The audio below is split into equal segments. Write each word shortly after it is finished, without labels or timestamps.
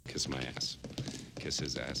Kiss my ass. Kiss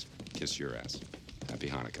his ass. Kiss your ass. Happy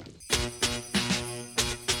Hanukkah.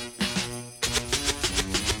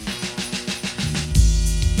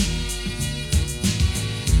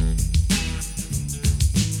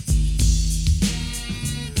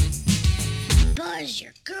 Buzz,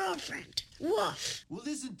 your girlfriend. Woof. Well,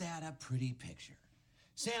 isn't that a pretty picture?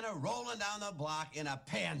 Santa rolling down the block in a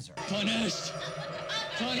Panzer. Punished!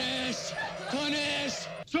 Punished! Punished!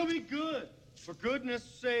 So be good, for goodness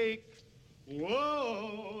sake.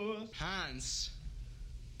 Whoa! Hans,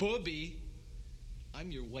 Bobby,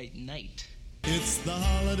 I'm your white knight. It's the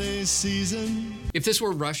holiday season. If this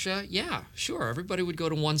were Russia, yeah, sure, everybody would go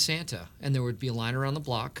to one Santa, and there would be a line around the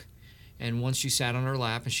block, and once you sat on her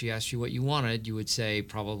lap and she asked you what you wanted, you would say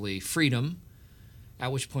probably freedom,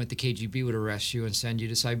 at which point the KGB would arrest you and send you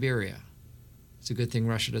to Siberia. It's a good thing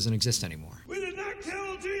Russia doesn't exist anymore. We did not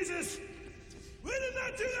kill Jesus! We did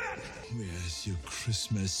not do that! Where's your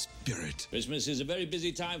Christmas spirit? Christmas is a very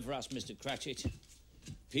busy time for us, Mr. Cratchit.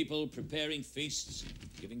 People preparing feasts,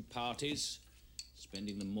 giving parties,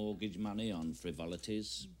 spending the mortgage money on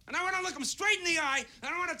frivolities. And I want to look them straight in the eye,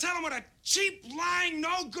 and I want to tell them what a cheap, lying,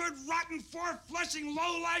 no-good, rotten, four-flushing,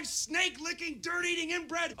 low-life, snake-licking, dirt-eating,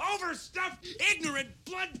 inbred, overstuffed, ignorant,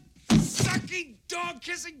 blood-sucking,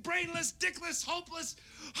 dog-kissing, brainless, dickless, hopeless,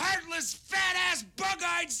 heartless, fat-ass,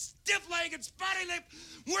 bug-eyed, stiff-legged, spotty-lipped,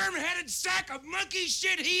 worm-headed sack of monkey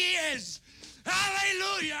shit he is!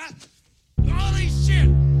 Hallelujah! Holy shit!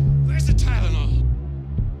 Where's the Tylenol?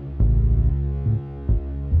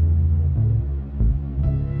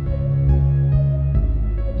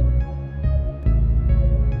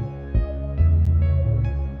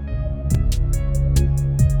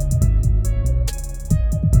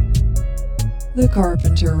 The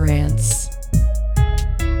Carpenter Rants.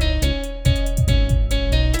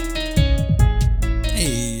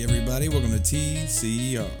 Hey everybody, welcome to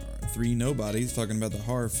TCR. Three Nobodies talking about the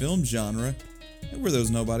horror film genre. And we're those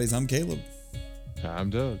Nobodies. I'm Caleb. I'm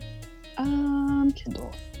Doug. I'm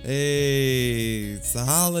Kendall. Hey, it's the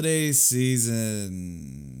holiday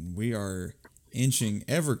season. We are inching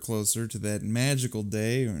ever closer to that magical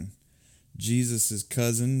day when Jesus'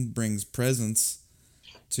 cousin brings presents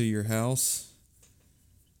to your house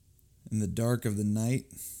in the dark of the night.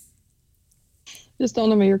 Just don't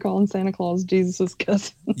know me, you're calling Santa Claus Jesus'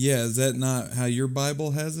 cousin. Yeah, is that not how your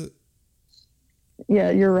Bible has it?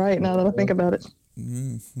 Yeah, you're right, now that I think about it.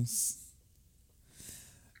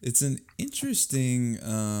 It's an interesting,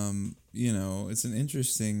 it's an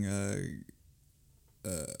interesting,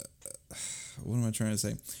 what am I trying to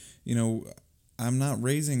say? I'm not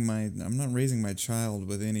raising my child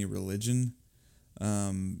with any religion.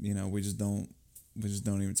 We just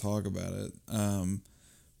don't even talk about it.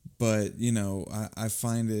 But I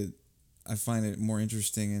find it more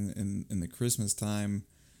interesting in the Christmas time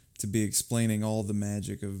to be explaining all the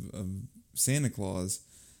magic of Santa Claus,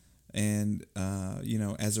 and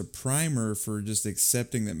as a primer for just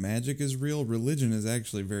accepting that magic is real. Religion is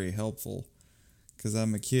actually very helpful, because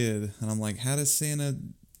I'm a kid and I'm like, how does Santa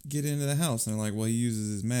get into the house? And they're like, well, he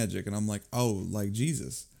uses his magic. And I'm like, oh, like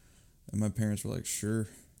Jesus. And my parents were like, sure,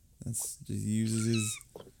 he uses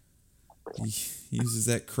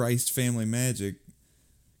that Christ family magic.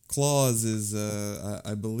 Claus is,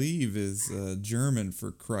 I believe, is German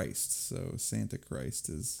for Christ. So Santa Christ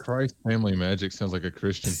is... Christ family magic sounds like a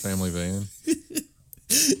Christian family van.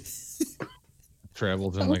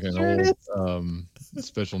 Travels in like an old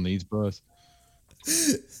special needs bus.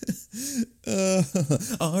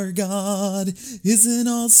 Our God is an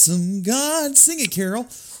awesome God. Sing it, Carol.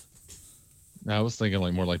 I was thinking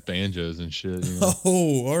more like banjos and shit.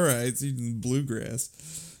 Oh, all right. It's even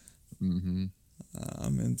bluegrass. Mm-hmm.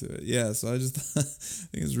 I'm into it. Yeah, so I just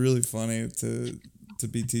think it's really funny to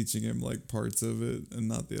be teaching him like parts of it and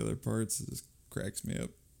not the other parts. It just cracks me up.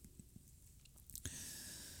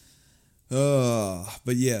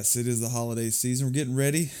 But yes, it is the holiday season. We're getting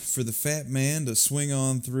ready for the fat man to swing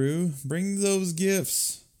on through. Bring those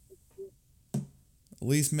gifts.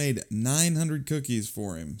 Elise made 900 cookies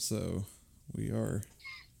for him, so we are...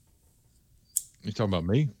 You talking about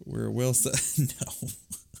me? We're well set. No.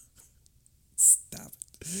 Stop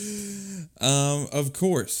it. Of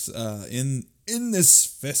course, in this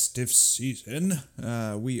festive season,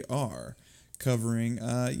 we are covering,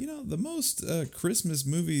 the most Christmas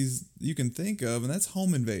movies you can think of, and that's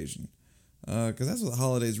Home Invasion. Because that's what the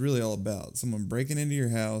holiday is really all about. Someone breaking into your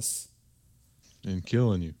house. And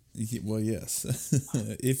killing you. Well, yes.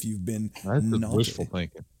 If you've been That's naughty. the wishful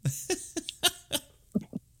thinking.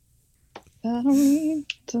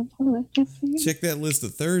 Check that list a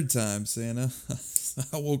third time, Santa.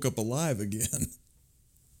 I woke up alive again.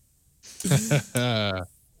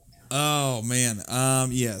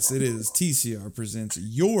 Yes, it is. TCR presents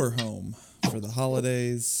Your Home for the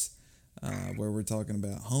holidays, where we're talking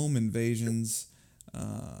about home invasions.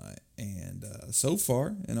 And so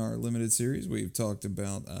far in our limited series, we've talked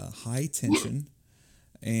about High Tension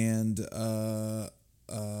and a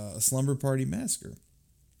Slumber Party Massacre.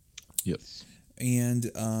 Yes.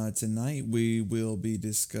 And tonight we will be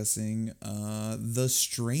discussing The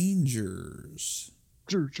Strangers.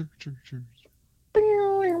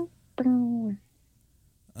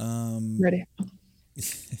 Ready.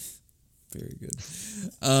 Very good.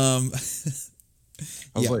 I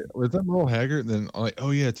was like, was that Merle Haggard? And then I'm like,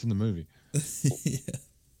 oh yeah, it's in the movie.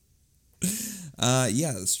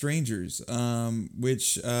 The Strangers,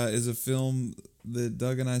 which is a film that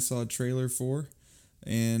Doug and I saw a trailer for,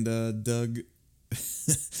 and Doug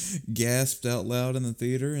gasped out loud in the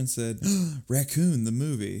theater and said, "Raccoon, the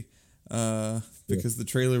movie," because the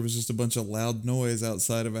trailer was just a bunch of loud noise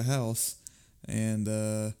outside of a house, and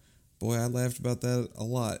boy, I laughed about that a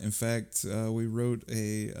lot. In fact, we wrote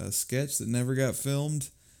a sketch that never got filmed.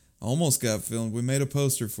 Almost got filmed. We made a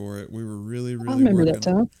poster for it. We were really I remember that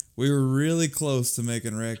time. We were really close to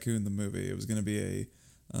making Raccoon the movie. It was going to be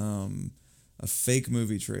a fake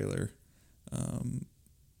movie trailer,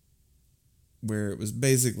 where it was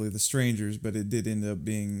basically The Strangers, but it did end up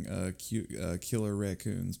being killer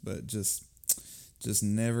raccoons. But just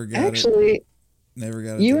never got Actually, never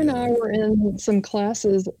got it. You together. and I were in some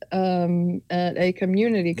classes at a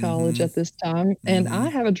community college at this time, and I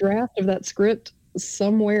have a draft of that script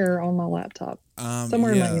somewhere on my laptop.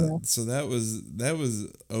 Somewhere in my email. So that was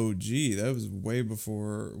OG. That was way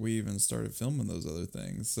before we even started filming those other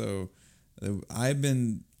things. So I've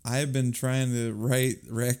been trying to write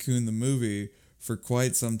Raccoon the movie for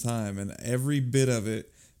quite some time, and every bit of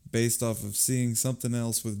it based off of seeing something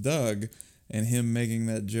else with Doug and him making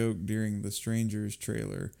that joke during the Strangers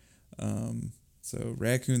trailer. So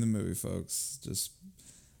Raccoon the movie, folks,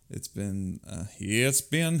 it's been I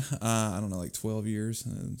don't know, like 12 years,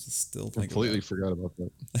 and still Completely forgot about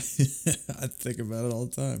that. I think about it all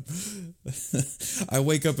the time. I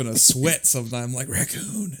wake up in a sweat sometimes, like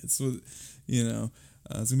Raccoon. It's gonna be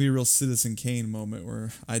a real Citizen Kane moment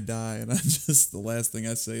where I die and the last thing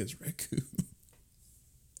I say is Raccoon.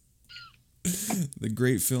 The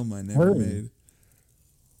great film I never made.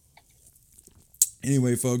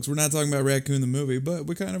 Anyway, folks, we're not talking about Raccoon the movie, but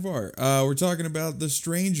we kind of are. We're talking about The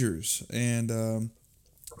Strangers. And,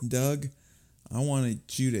 Doug, I wanted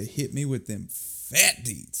you to hit me with them fat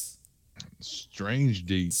deets. Strange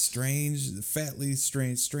deets. Strangely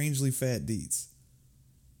fat deets.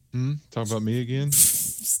 Talk about me again?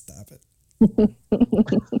 Stop it.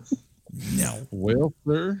 No. Well,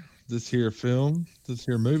 sir, this here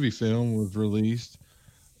movie film was released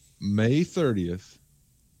May 30th,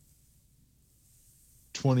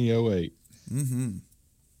 2008.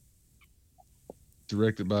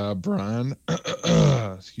 Directed by Brian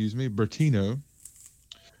Bertino.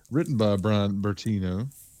 Written by Brian Bertino.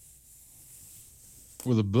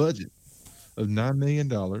 With a budget of $9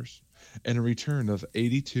 million and a return of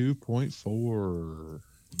 82.4.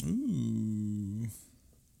 Ooh.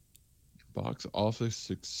 Box office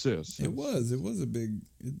success. It was a big,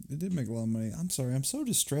 it did make a lot of money. I'm sorry, I'm so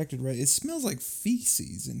distracted, right? It smells like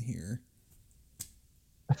feces in here.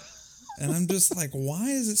 And I'm just like, why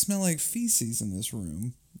does it smell like feces in this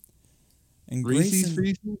room? And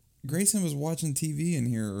Grayson was watching TV in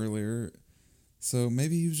here earlier, so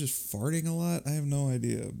maybe he was just farting a lot. I have no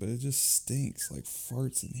idea, but it just stinks like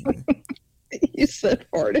farts in here. You said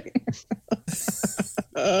farting.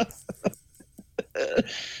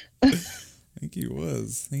 I think he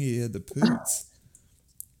was. I think he had the poots.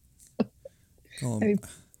 Call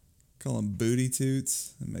him booty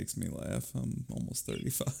toots. It makes me laugh. I'm almost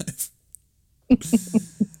 35.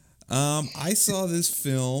 I saw this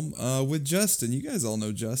film with Justin. You guys all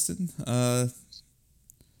know Justin. I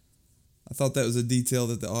thought that was a detail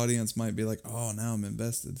that the audience might be like, oh, now I'm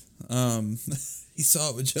invested. He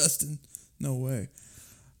saw it with Justin? No way.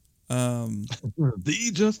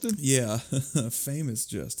 The Justin? Yeah, famous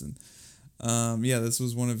Justin. This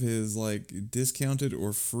was one of his like discounted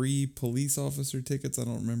or free police officer tickets. I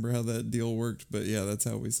don't remember how that deal worked, but yeah, that's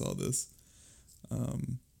how we saw this.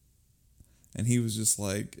 And he was just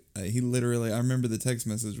like, I remember the text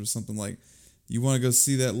message was something like, "You want to go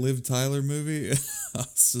see that Liv Tyler movie?" I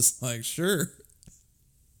was just like, sure.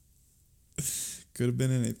 Could have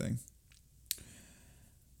been anything.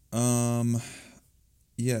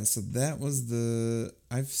 So that was so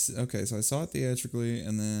I saw it theatrically,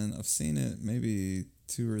 and then I've seen it maybe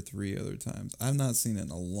 2 or 3 other times. I've not seen it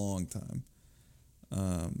in a long time.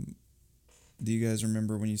 Do you guys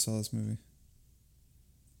remember when you saw this movie?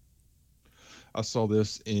 I saw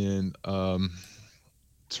this in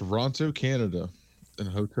Toronto, Canada, in a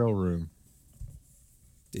hotel room.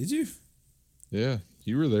 Did you? Yeah,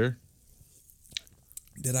 you were there.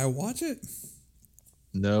 Did I watch it?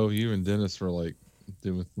 No, you and Dennis were like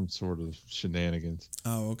doing some sort of shenanigans.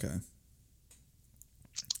 Oh, okay.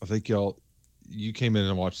 I think you came in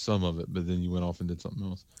and watched some of it, but then you went off and did something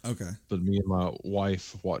else. Okay. But me and my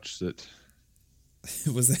wife watched it.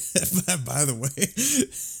 Was that, by the way,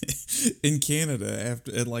 in Canada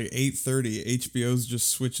at like 8:30, HBO's just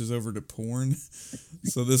switches over to porn.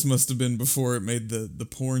 So this must have been before it made the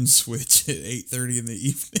porn switch at 8:30 in the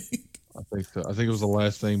evening. I think so. I think it was the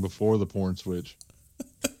last thing before the porn switch.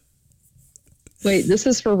 Wait, this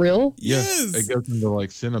is for real? Yes. It goes into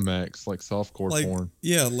like Cinemax, like softcore porn.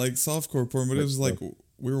 Yeah, like softcore porn, but it was like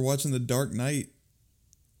we were watching The Dark Knight.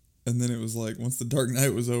 And then it was like, once The Dark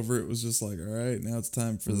Knight was over, it was just like, all right, now it's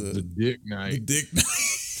time for the Dick Night. The Dick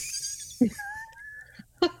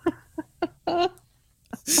Night.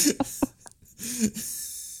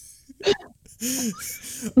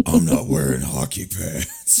 I'm not wearing hockey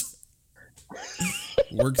pads.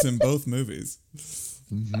 Works in both movies.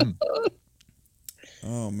 Mm-hmm.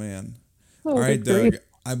 Oh man! Oh, all right, Doug. grief.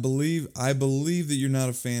 I believe that you're not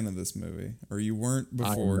a fan of this movie, or you weren't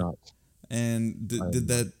before. I'm not. And did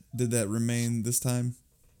that remain this time?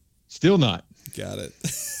 Still not. Got it.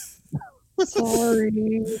 Sorry.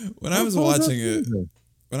 When I was watching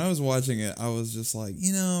it, I was just like,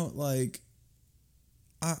 like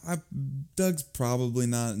Doug's probably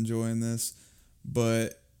not enjoying this,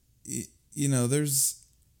 but there's,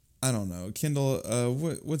 I don't know. Kendall,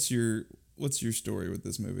 what's your story with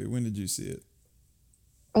this movie? When did you see it?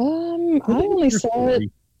 I only saw it.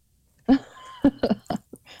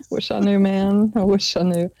 Wish I knew, man. I wish I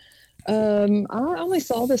knew. I only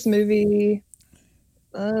saw this movie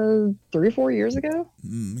 3 or 4 years ago,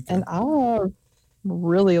 Okay. and I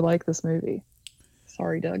really like this movie.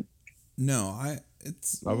 Sorry, Doug. No,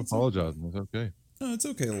 I'm apologizing. It's okay. No, it's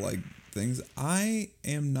okay to like things. I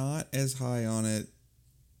am not as high on it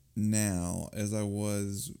now as I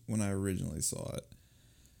was when I originally saw it.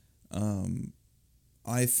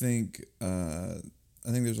 I think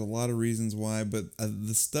there's a lot of reasons why, but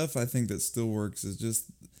the stuff I think that still works is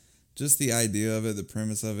just the idea of it, the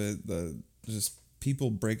premise of it, the just people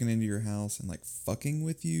breaking into your house and like fucking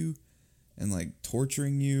with you and like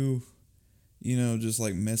torturing you, just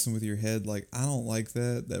like messing with your head. Like, I don't like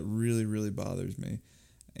that. That really, really bothers me.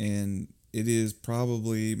 And it is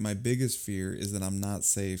probably my biggest fear is that I'm not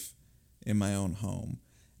safe in my own home,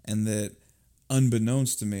 and that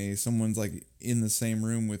unbeknownst to me, someone's like in the same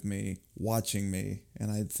room with me watching me, and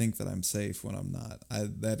I think that I'm safe when I'm not.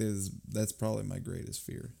 That's probably my greatest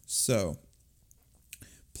fear. So,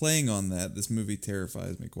 playing on that, this movie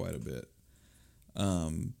terrifies me quite a bit.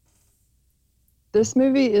 This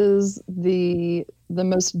movie is the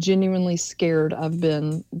most genuinely scared I've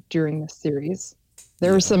been during this series.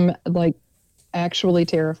 There are some like actually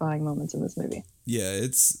terrifying moments in this movie. Yeah,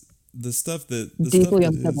 it's the stuff that Deeply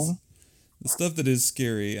unsettling. The stuff that is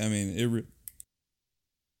scary. I mean,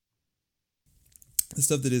 the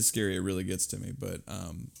stuff that is scary, it really gets to me. But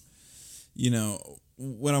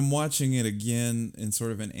when I'm watching it again in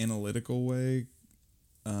sort of an analytical way,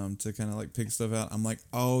 to kind of like pick stuff out, I'm like,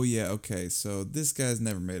 oh yeah, okay, so this guy's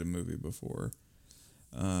never made a movie before.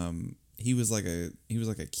 He was like a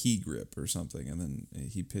key grip or something, and then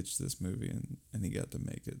he pitched this movie and he got to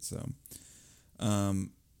make it. So,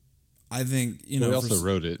 I think he also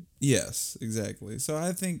wrote it. Yes, exactly. So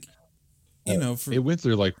I think it went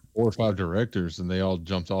through like 4 or 5 directors, and they all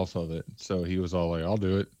jumped off of it. So he was all like, "I'll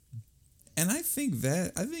do it." And I think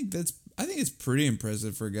it's pretty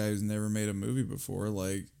impressive for a guy who's never made a movie before.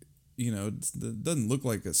 Like, it doesn't look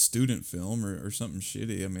like a student film or something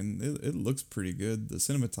shitty. I mean, it looks pretty good. The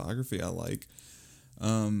cinematography I like.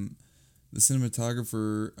 The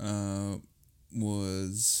cinematographer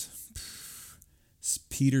was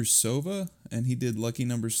Peter Sova, and he did Lucky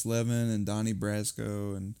Number 11 and Donnie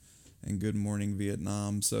Brasco and Good Morning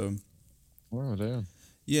Vietnam. So, oh damn,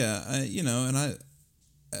 yeah,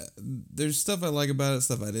 there's stuff I like about it,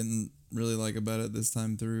 stuff I didn't really like about it this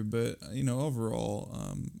time through, but overall,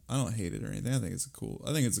 I don't hate it or anything. I think it's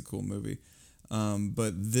a cool movie.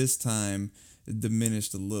 But this time it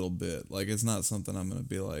diminished a little bit. Like, it's not something I'm gonna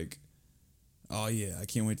be like, oh yeah, I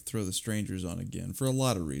can't wait to throw The Strangers on again, for a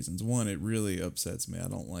lot of reasons. One, it really upsets me. I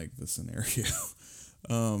don't like the scenario.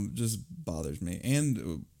 Just bothers me,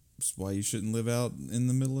 and it's why you shouldn't live out in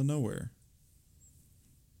the middle of nowhere.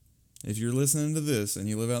 If you're listening to this and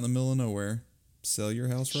you live out in the middle of nowhere, sell your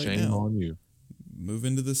house right now. Shame on you. Move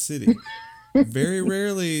into the city. Very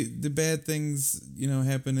rarely do bad things,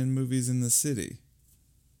 happen in movies in the city.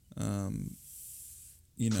 Very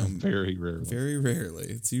rarely. Very rarely.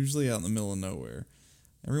 It's usually out in the middle of nowhere.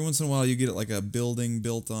 Every once in a while, you get like a building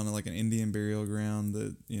built on like an Indian burial ground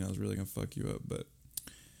that is really gonna fuck you up. But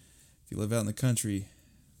if you live out in the country,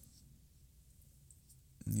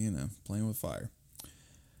 playing with fire.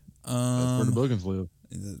 That's where the boogans live.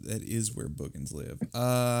 That is where boogans live.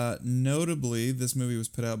 Notably, this movie was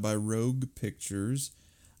put out by Rogue Pictures.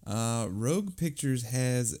 Rogue Pictures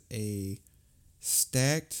has a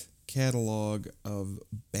stacked catalog of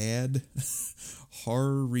bad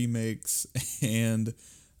horror remakes and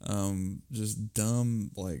just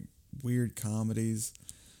dumb, like, weird comedies.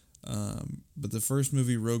 But the first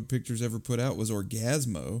movie Rogue Pictures ever put out was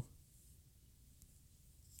Orgasmo.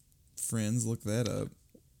 Friends, look that up.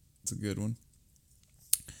 It's a good one.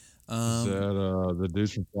 Is that the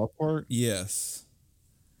dudes from South Park? Yes.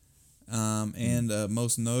 And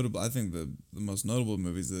most notable, I think the most notable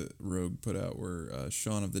movies that Rogue put out were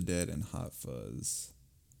Shaun of the Dead and Hot Fuzz.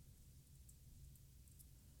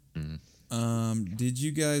 Did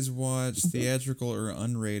you guys watch theatrical or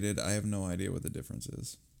unrated? I have no idea what the difference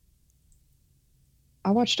is.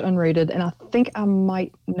 I watched unrated, and I think I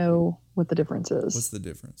might know what the difference is. What's the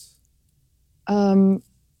difference? I'm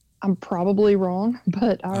probably wrong,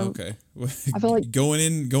 but okay. I feel like going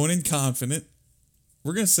in confident.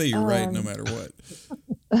 We're gonna say you're right no matter what.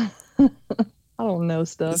 I don't know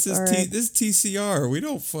stuff. This is this is TCR. We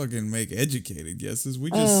don't fucking make educated guesses.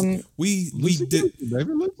 We just we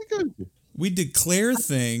declare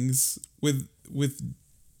things with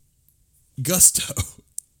gusto.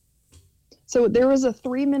 So there was a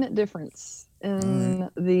 3-minute difference in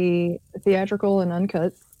the theatrical and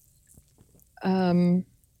uncut.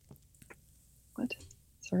 What?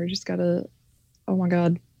 Sorry, oh my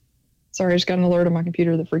God. Sorry, I just got an alert on my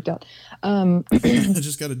computer that freaked out. I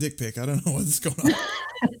just got a dick pic. I don't know what's going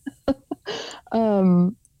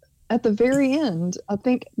on. At the very end, I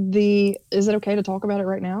think is it okay to talk about it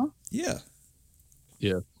right now? Yeah.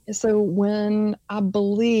 Yeah. So when I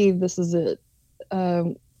believe this is it,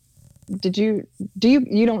 you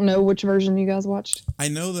don't know which version you guys watched? I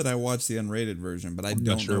know that I watched the unrated version, but I'm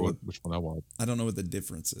not sure which one I watched. I don't know what the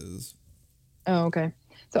difference is. Oh, okay.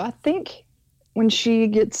 So I think when she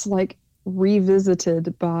gets like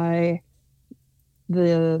revisited by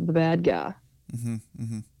the bad guy,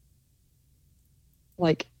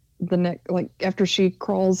 like after she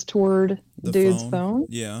crawls toward the dude's phone.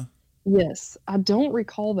 Yeah. Yes, I don't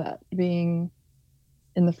recall that being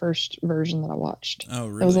in the first version that I watched. Oh,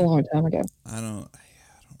 really? That was a long time ago. I don't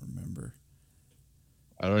remember.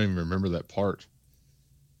 I don't even remember that part.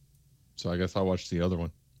 So I guess I watched the other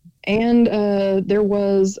one. And I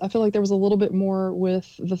feel like there was a little bit more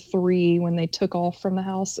with the 3 when they took off from the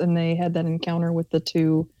house and they had that encounter with the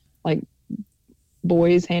 2 like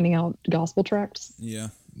boys handing out gospel tracts. Yeah.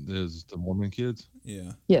 There's the Mormon kids.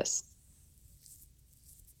 Yeah. Yes.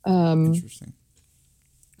 Interesting.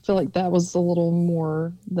 I feel like that was a little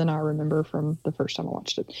more than I remember from the first time I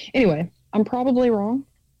watched it. Anyway, I'm probably wrong,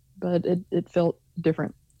 but it felt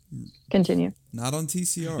different. Continue. Not on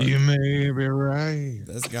TCR. You may be right.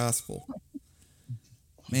 That's gospel.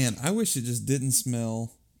 Man, I wish it just didn't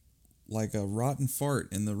smell like a rotten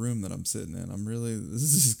fart in the room that I'm sitting in. This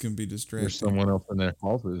is going to be distracting. There's someone else in that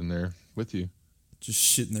closet in there with you. Just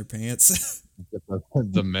shitting their pants.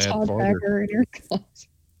 the mad farter. In your closet.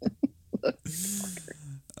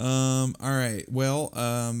 All right. Well,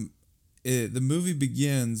 the movie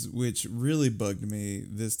begins, which really bugged me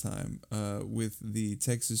this time, with the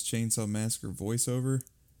Texas Chainsaw Massacre voiceover.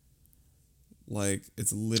 Like,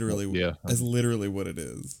 it's literally, that's literally what it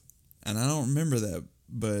is. And I don't remember that,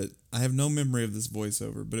 but I have no memory of this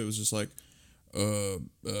voiceover, but it was just like,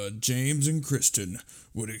 James and Kristen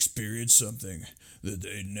would experience something that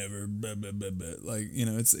they never, blah, blah, blah, blah. Like,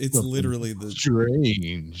 it's something literally the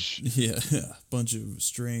strange. Yeah. A bunch of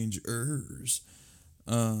strange ers.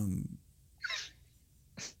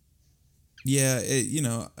 Yeah,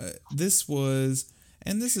 this was,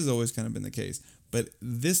 and this has always kind of been the case, but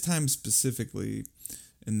this time specifically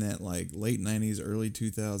in that like late 90s, early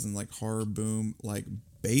 2000s, like horror boom, like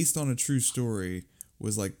based on a true story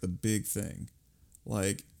was like the big thing.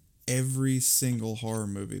 Like every single horror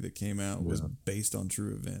movie that came out was based on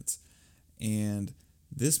true events. And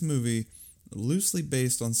this movie, loosely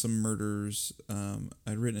based on some murders,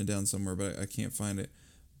 I'd written it down somewhere, but I can't find it.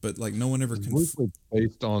 But like no one ever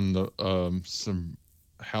based on the some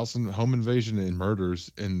house and home invasion and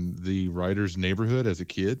murders in the writer's neighborhood as a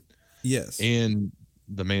kid. Yes. And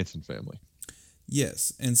the Manson family.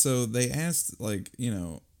 Yes. And so they asked, like,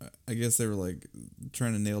 I guess they were like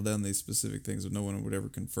trying to nail down these specific things that no one would ever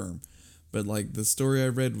confirm. But like the story I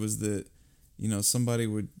read was that, you know, somebody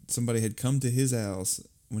had come to his house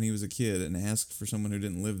when he was a kid and asked for someone who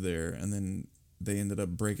didn't live there, and then they ended up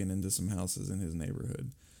breaking into some houses in his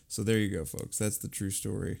neighborhood. So there you go, folks. That's the true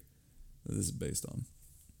story that this is based on.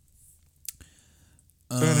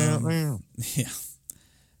 Yeah.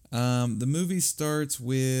 The movie starts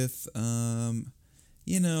with,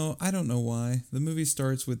 you know, I don't know why. The movie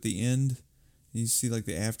starts with the end. You see like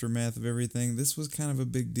the aftermath of everything. This was kind of a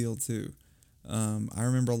big deal too. I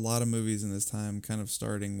remember a lot of movies in this time kind of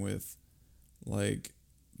starting with like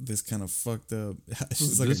this kind of fucked up.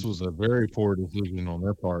 This was a very poor decision on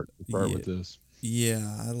their part to start with this.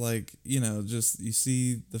 Yeah, I like, you know, just you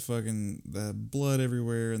see the blood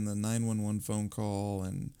everywhere and the 911 phone call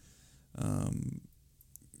and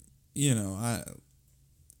you know,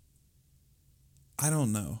 I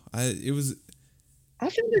don't know. I found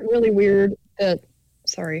it really weird that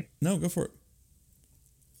sorry. No, go for it.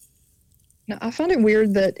 No, I found it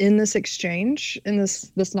weird that in this exchange, in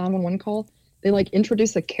this 911 call, they like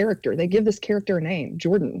introduce a character. They give this character a name,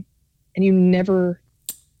 Jordan, and you never.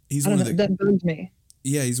 That bugged me.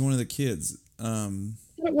 Yeah, he's one of the kids.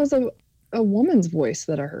 It was a woman's voice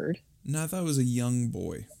that I heard. No, I thought it was a young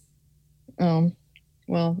boy.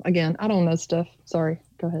 Well, again, I don't know stuff. Sorry,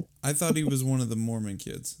 go ahead. I thought he was one of the Mormon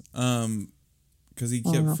kids. Because he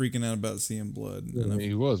kept freaking out about seeing blood. Yeah,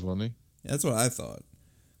 he was, wasn't he? That's what I thought.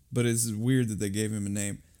 But it's weird that they gave him a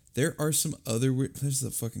name. There are some other weird. There's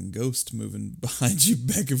a fucking ghost moving behind you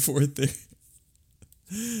back and forth there.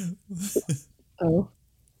 Oh.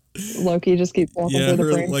 Loki just keeps walking through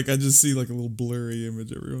the frame. Like I just see like a little blurry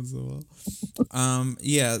image every once in a while.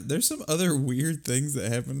 Yeah, there's some other weird things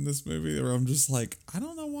that happen in this movie where I'm just like, I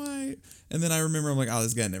don't know why. And then I remember I'm like, oh,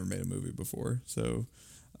 this guy never made a movie before. So,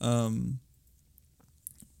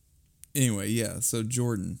 anyway, yeah. So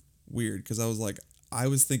Jordan, weird, because I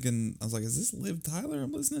was thinking, is this Liv Tyler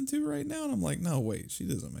I'm listening to right now? And I'm like, no, wait, she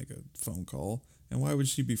doesn't make a phone call. And why would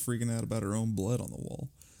she be freaking out about her own blood on the wall?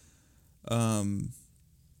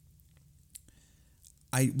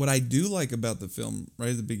 What I do like about the film right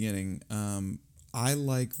at the beginning, I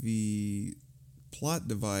like the plot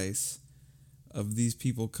device of these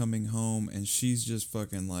people coming home and she's just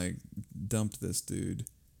fucking like dumped this dude.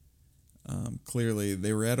 Clearly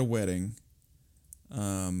they were at a wedding,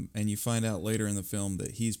 and you find out later in the film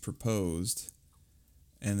that he's proposed,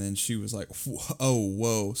 and then she was like,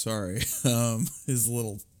 whoa, sorry. Is a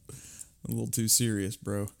little too serious,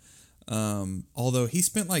 bro. Although he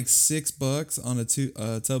spent like $6 on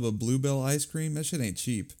a tub of Bluebell ice cream. That shit ain't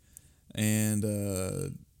cheap.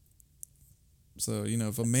 And so, you know,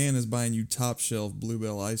 if a man is buying you top shelf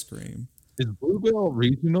Bluebell ice cream. Is Bluebell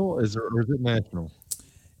regional or is it national?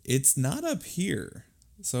 It's not up here.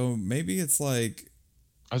 So maybe it's like.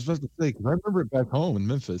 I was about to say, because I remember it back home in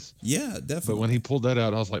Memphis. Yeah, definitely. But when he pulled that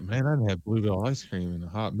out, I was like, man, I didn't have Bluebell ice cream in a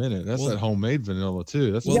hot minute. That's that homemade vanilla,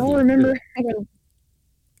 too. That's y'all remember.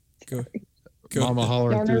 Go. Mama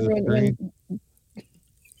hollering through the screen.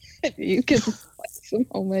 You could like some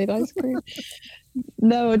homemade ice cream.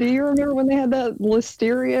 No, do you remember when they had that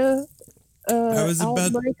listeria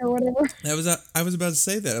outbreak or whatever? I was about to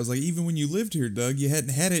say that. I was like, even when you lived here, Doug, you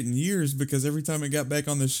hadn't had it in years because every time it got back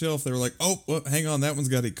on the shelf, they were like, oh, well, hang on, that one's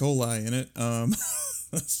got E. coli in it.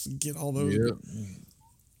 Let's get all those. Yep.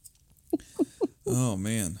 Oh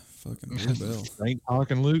man. Fucking Bluebell. Ain't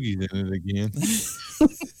talking loogies in it again.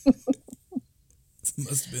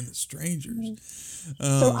 Must have been the strangers.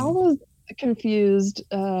 So I was confused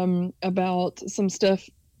about some stuff,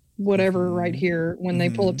 whatever, right here when they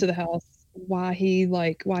pull up to the house. Why he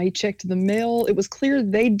checked the mail. It was clear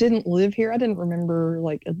they didn't live here. I didn't remember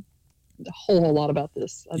like a whole lot about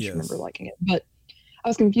this. I just remember liking it, but I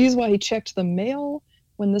was confused why he checked the mail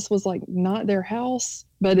when this was like not their house.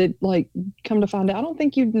 But it like come to find out, I don't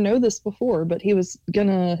think you'd know this before, but his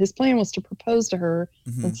plan was to propose to her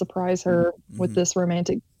and surprise her with this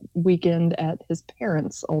romantic weekend at his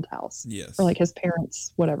parents' old house. Yes. Or like his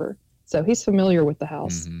parents, whatever. So he's familiar with the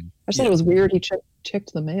house. I just thought it was weird he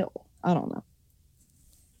checked the mail. I don't know.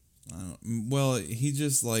 Well, he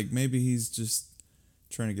just like, maybe he's just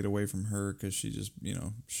trying to get away from her because she just, you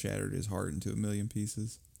know, shattered his heart into a million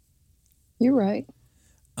pieces. You're right.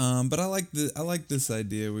 But I like this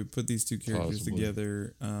idea. We put these two characters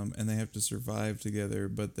together, and they have to survive together,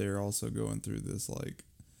 but they're also going through this like,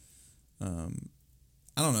 I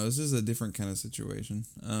don't know. This is a different kind of situation.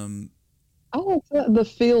 I like the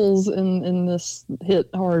feels in this hit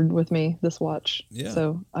hard with me this watch. Yeah.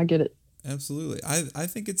 So I get it. Absolutely. I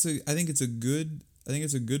think it's a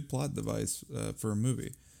good plot device for a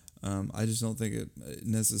movie. I just don't think it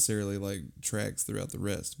necessarily like tracks throughout the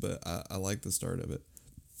rest, but I like the start of it.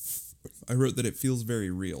 I wrote that it feels very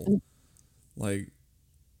real. Like,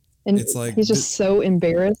 And it's like he's just so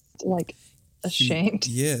embarrassed, like ashamed.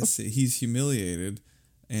 Yes, he's humiliated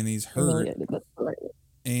and he's hurt. Humiliated, that's the right word.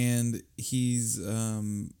 And he's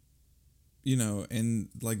you know, and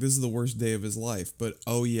like this is the worst day of his life, but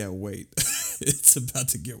oh yeah, wait. It's about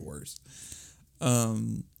to get worse. By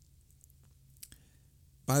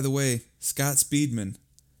the way, Scott Speedman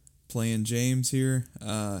playing James here,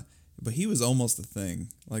 but he was almost a thing.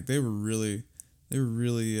 Like they were really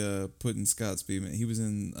putting Scott Speedman. He was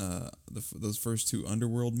in those first 2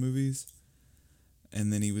 Underworld movies,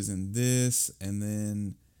 and then he was in this,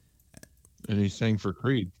 and he sang for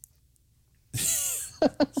Creed.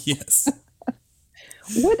 Yes.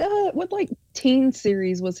 What like teen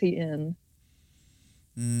series was he in?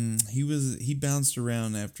 He bounced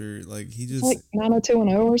around after, like, he just Like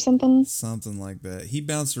 90210 or something? Something like that. He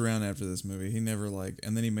bounced around after this movie. He never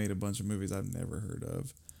and then he made a bunch of movies I've never heard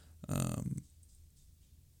of.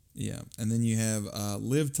 Yeah. And then you have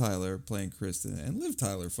Liv Tyler playing Kristen, and Liv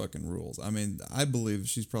Tyler fucking rules. I mean, I believe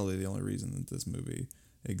she's probably the only reason that this movie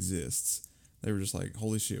exists. They were just like,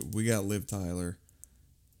 holy shit, we got Liv Tyler.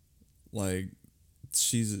 Like,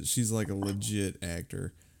 she's like a legit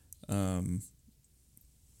actor.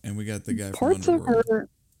 And we got the guy Parts from of Underworld.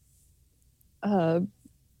 her,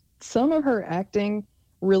 some of her acting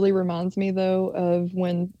really reminds me though of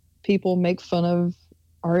when people make fun of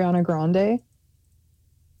Ariana Grande,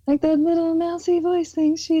 like that little mousy voice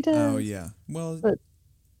thing she does. Oh yeah, well, but,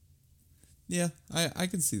 yeah, I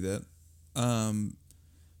can see that.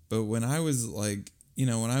 But when I was like, you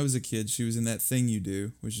know, when I was a kid, she was in That Thing You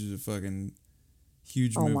Do, which is a fucking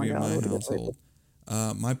huge movie in my household.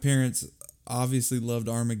 My parents obviously loved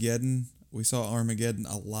Armageddon. We saw Armageddon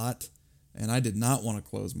a lot, and I did not want to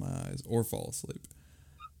close my eyes or fall asleep.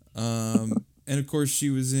 And of course, she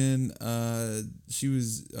was in. She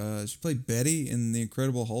played Betty in The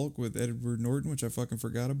Incredible Hulk with Edward Norton, which I fucking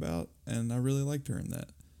forgot about, and I really liked her in that.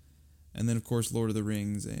 And then of course, Lord of the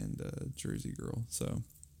Rings and Jersey Girl. So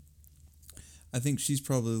I think she's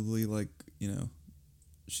probably like, you know,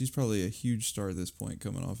 she's probably a huge star at this point,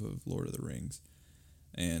 coming off of Lord of the Rings.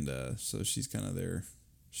 And so she's kind of there.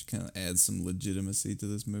 She kind of adds some legitimacy to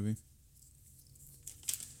this movie.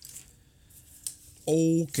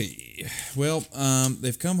 Okay. Well,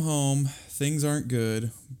 they've come home. Things aren't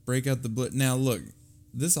good. Break out the Now, look,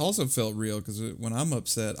 this also felt real because when I'm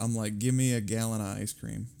upset, I'm like, give me a gallon of ice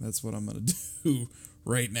cream. That's what I'm going to do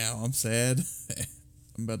right now. I'm sad.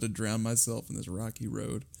 I'm about to drown myself in this rocky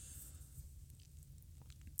road.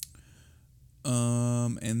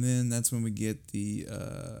 And then that's when we get the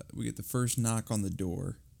first knock on the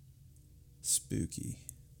door. Spooky.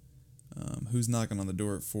 Who's knocking on the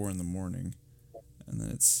door at 4 a.m? And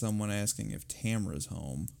then it's someone asking if Tamra's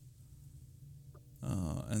home.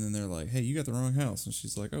 And then they're like, hey, you got the wrong house. And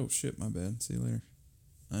she's like, oh shit, my bad. See you later.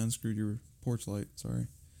 I unscrewed your porch light. Sorry.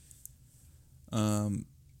 And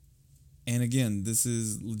again, this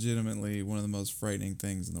is legitimately one of the most frightening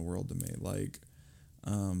things in the world to me. Like,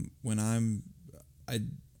 when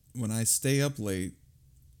I stay up late,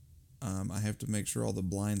 I have to make sure all the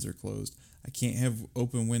blinds are closed. I can't have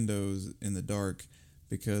open windows in the dark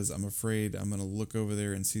because I'm afraid I'm going to look over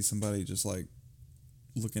there and see somebody just like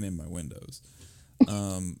looking in my windows.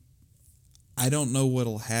 I don't know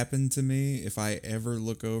what'll happen to me if I ever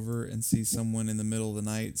look over and see someone in the middle of the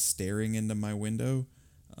night staring into my window.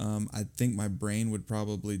 I think my brain would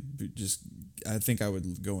probably I think I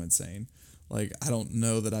would go insane. Like, I don't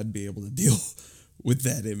know that I'd be able to deal with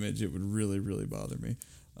that image. It would really, really bother me.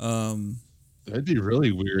 That'd be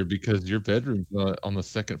really weird because your bedroom's on the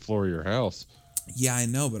second floor of your house. Yeah, I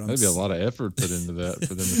know, but that'd be a lot of effort put into that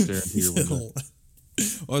for them to stare into your window.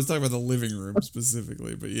 Well, I was talking about the living room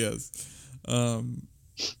specifically, but yes. When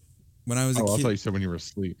I was a kid, I thought you said when you were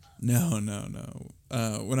asleep. No.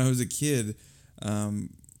 When I was a kid,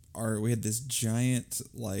 we had this giant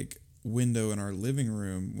like window in our living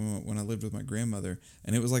room when I lived with my grandmother,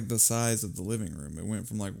 and it was like the size of the living room. It went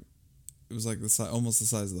from like, it was like almost the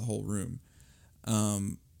size of the whole room.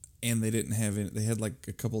 And they didn't have it. They had like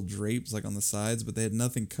a couple drapes like on the sides, but they had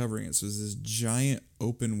nothing covering it. So it was this giant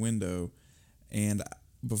open window. And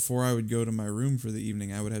before I would go to my room for the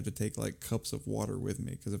evening, I would have to take like cups of water with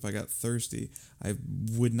me, because if I got thirsty, I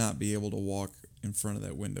would not be able to walk in front of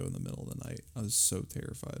that window in the middle of the night. I was so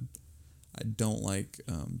terrified. I don't like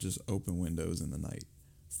just open windows in the night.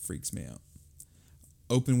 Freaks me out.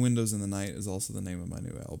 Open Windows in the Night is also the name of my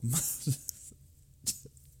new album. In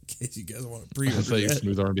case you guys want to pre-order your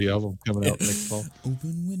Smooth R&B album coming out next fall.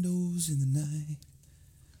 Open Windows in the Night.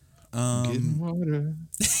 Getting water.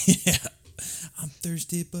 Yeah. I'm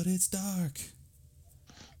thirsty, but it's dark.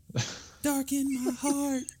 Dark in my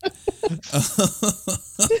heart.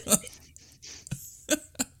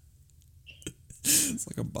 It's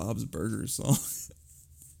like a Bob's Burgers song.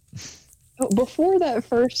 Before that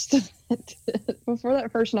first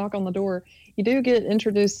knock on the door, you do get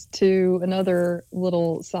introduced to another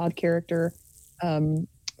little side character,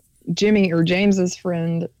 Jimmy or James's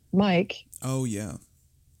friend Mike. Oh yeah.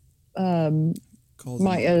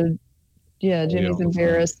 Mike. Jimmy's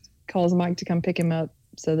embarrassed. Calls Mike to come pick him up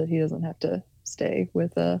so that he doesn't have to stay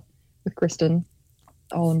with Kristen.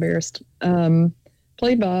 All embarrassed.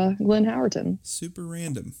 Played by Glenn Howerton. Super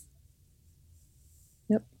random.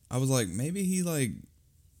 Yep. I was like, maybe he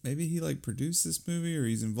produced this movie or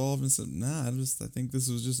he's involved in something. Nah, I think this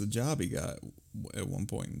was just a job he got at one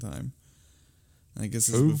point in time. I guess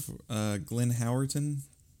it's before, Glenn Howerton,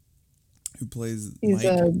 who plays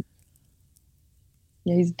Mike.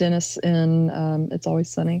 He's Dennis in It's Always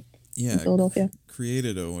Sunny in Philadelphia.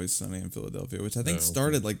 Created Always Sunny in Philadelphia, which I think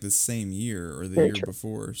started like the same year or the year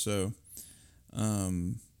before. So,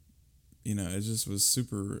 it just was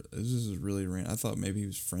really random. I thought maybe he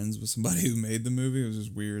was friends with somebody who made the movie. It was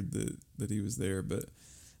just weird that he was there, but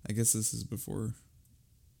I guess this is before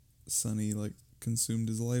Sunny like consumed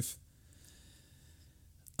his life.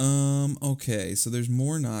 Okay, so there's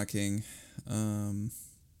more knocking.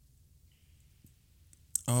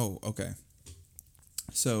 Oh, okay.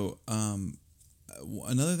 So,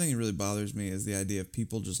 another thing that really bothers me is the idea of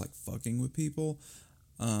people just like fucking with people,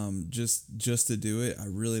 just to do it. I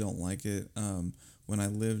really don't like it. When I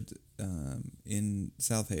lived in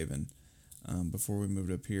South Haven, before we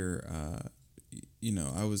moved up here,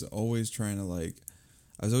 I was always trying to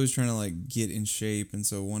get in shape, and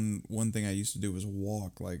so one thing I used to do was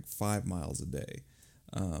walk like 5 miles a day,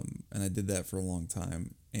 and I did that for a long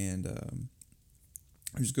time, and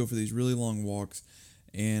I just go for these really long walks,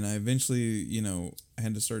 and I eventually, I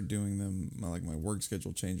had to start doing them. My work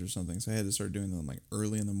schedule changed or something, so I had to start doing them like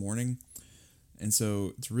early in the morning, and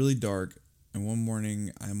so it's really dark. And one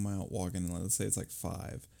morning I'm out walking, and let's say it's like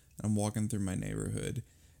 5, and I'm walking through my neighborhood,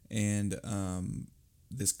 and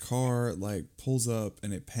this car like pulls up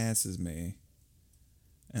and it passes me,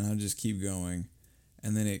 and I just keep going,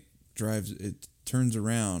 and then it turns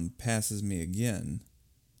around, passes me again.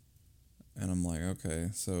 And I'm like, okay,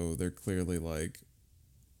 so they're clearly like,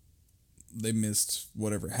 they missed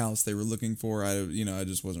whatever house they were looking for. I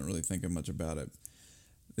just wasn't really thinking much about it.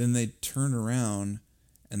 Then they turned around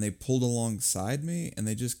and they pulled alongside me, and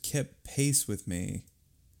they just kept pace with me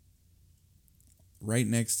right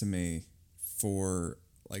next to me for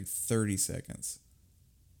like 30 seconds.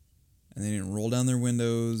 And they didn't roll down their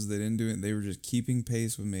windows. They didn't do it. They were just keeping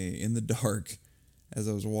pace with me in the dark as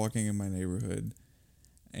I was walking in my neighborhood.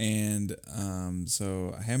 And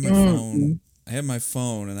so I had my phone. I had my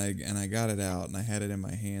phone, and I got it out, and I had it in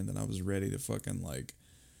my hand, and I was ready to fucking like,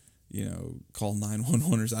 call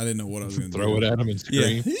 911 or something. I didn't know what I was going to do. Throw it at him and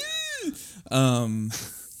scream. Yeah. I'm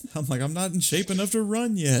like, I'm not in shape enough to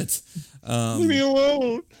run yet. Leave me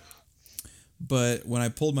alone. But when I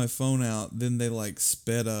pulled my phone out, then they like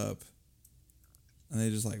sped up, and they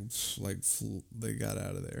just they got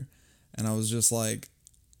out of there, and I was just like,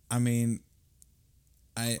 I mean,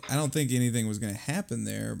 I don't think anything was going to happen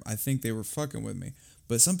there. I think they were fucking with me.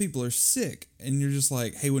 But some people are sick, and you're just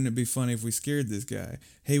like, hey, wouldn't it be funny if we scared this guy?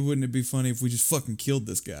 Hey, wouldn't it be funny if we just fucking killed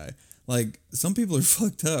this guy? Like, some people are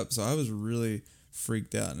fucked up, so I was really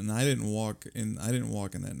freaked out, and I didn't walk in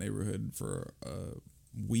that neighborhood for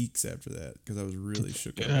weeks after that because I was really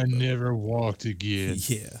shook up. I never walked again.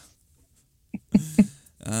 Yeah.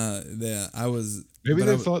 I was. Maybe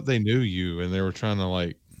they thought they knew you, and they were trying to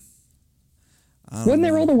like. Wouldn't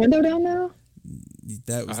they roll the window down though?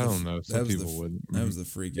 I don't know. Some people wouldn't. That was the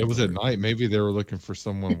freaky. It was at night. Maybe they were looking for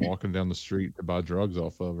someone walking down the street to buy drugs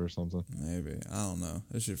off of or something. Maybe. I don't know.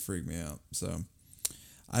 That shit freaked me out. So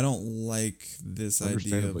I don't like this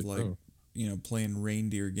idea of like, playing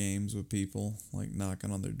reindeer games with people, like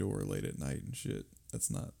knocking on their door late at night and shit. I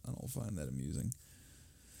don't find that amusing.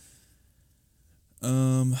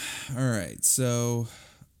 All right. So,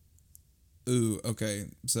 okay.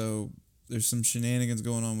 So there's some shenanigans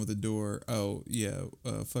going on with the door. Oh, yeah.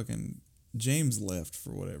 Fucking James left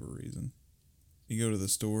for whatever reason. You go to the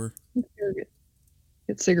store.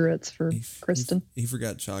 Get cigarettes for Kristen. He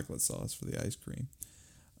forgot chocolate sauce for the ice cream.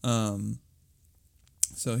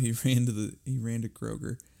 So he ran to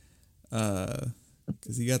Kroger.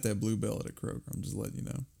 Because he got that blue bell at Kroger. I'm just letting you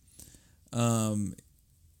know.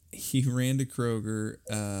 He ran to Kroger.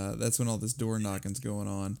 That's when all this door knocking's going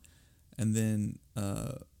on. And then,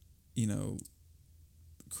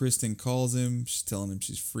 Kristen calls him. She's telling him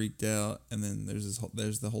she's freaked out, and then there's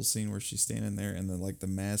the whole scene where she's standing there, and then like the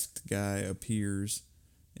masked guy appears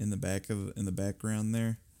in the background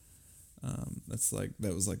there.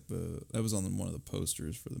 That was on one of the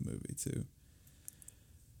posters for the movie too.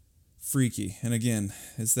 Freaky. And again,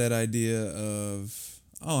 it's that idea of,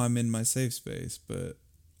 oh, I'm in my safe space, but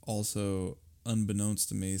also unbeknownst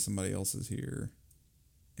to me, somebody else is here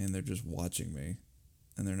and they're just watching me,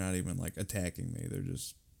 and they're not even like attacking me. They're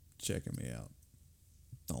just checking me out.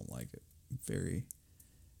 Don't like it. Very,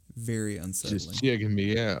 very unsettling. Just checking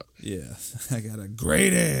me out. Yeah. I got a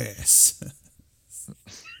great ass.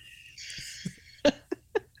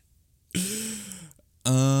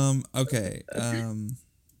 Okay.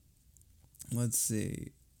 Let's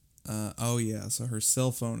see. Oh yeah, so her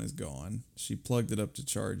cell phone is gone. She plugged it up to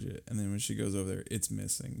charge it, and then when she goes over there, it's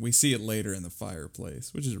missing. We see it later in the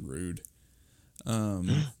fireplace, which is rude.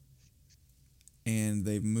 And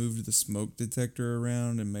they've moved the smoke detector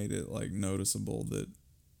around and made it like noticeable that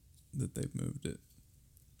they've moved it.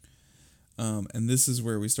 And this is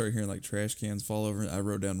where we start hearing like trash cans fall over. I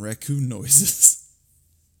wrote down raccoon noises.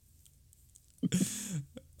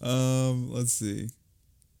 Let's see.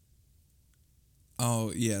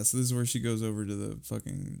 Oh yeah, so this is where she goes over to the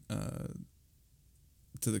fucking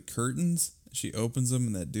to the curtains. She opens them,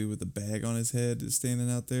 and that dude with the bag on his head is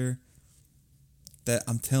standing out there. That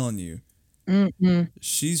I'm telling you,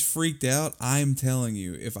 she's freaked out. I'm telling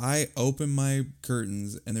you, if I open my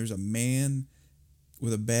curtains and there's a man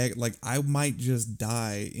with a bag, like I might just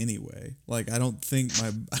die anyway. Like I don't think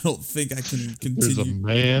I can continue. There's a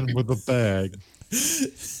man with a bag.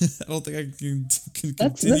 I don't think I can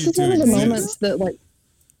continue. This is one of the moments that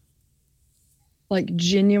like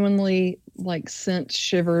genuinely like sent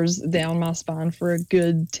shivers down my spine for a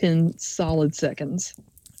good 10 solid seconds.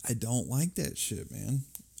 I don't like that shit, man.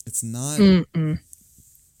 It's not, and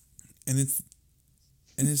it's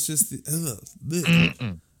just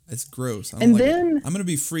it's gross. And then I'm gonna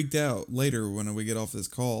be freaked out later when we get off this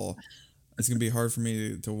call. It's gonna be hard for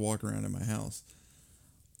me to walk around in my house.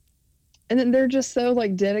 And then they're just so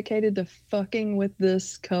like dedicated to fucking with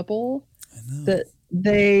this couple that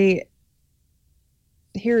they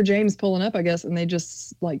hear James pulling up, I guess, and they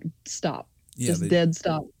just like stop, dead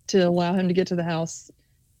stop to allow him to get to the house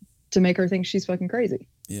to make her think she's fucking crazy.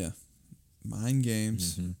 Yeah, mind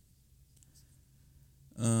games.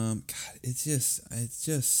 God, it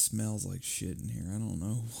just smells like shit in here. I don't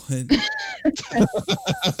know what.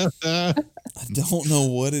 I don't know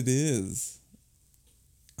what it is.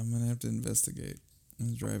 I'm gonna have to investigate.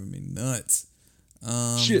 It's driving me nuts.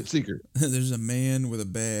 Shit seeker. There's a man with a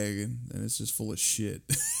bag, and it's just full of shit.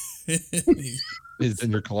 It's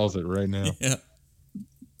in your closet right now. Yeah.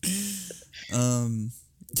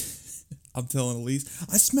 I'm telling Elise,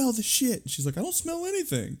 I smell the shit. And she's like, I don't smell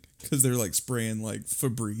anything, because they're like spraying like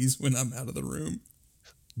Febreze when I'm out of the room.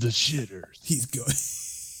 The shitters. He's good.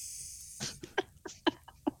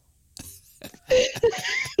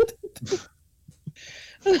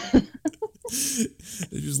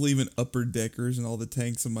 They're just leaving upper deckers and all the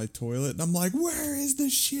tanks in my toilet, and I'm like, where is the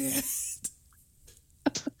shit?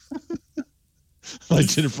 Like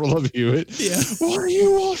Jennifer Love Hewitt. Yeah. What do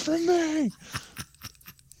you want from me?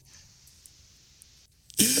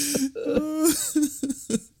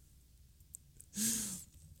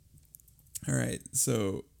 All right,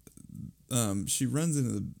 so she runs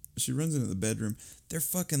into the bedroom. They're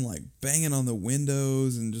fucking like banging on the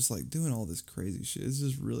windows and just like doing all this crazy shit. It's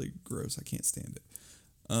just really gross. I can't stand it.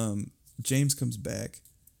 James comes back,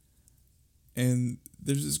 and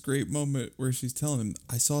there's this great moment where she's telling him,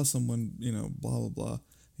 I saw someone, blah, blah, blah. And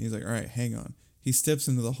he's like, all right, hang on. He steps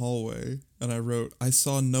into the hallway, and I wrote, I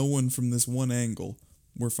saw no one from this one angle.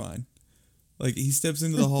 We're fine. Like, he steps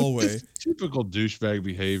into the hallway. Typical douchebag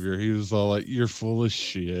behavior. He was all like, you're full of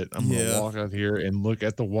shit. I'm going to walk out here and look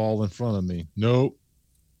at the wall in front of me. Nope.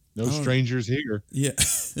 No strangers here. Yeah.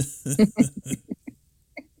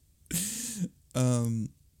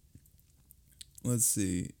 Let's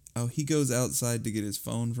see. Oh, he goes outside to get his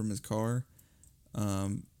phone from his car.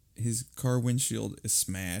 His car windshield is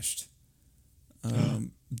smashed.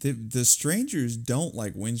 The strangers don't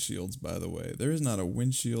like windshields, by the way. There is not a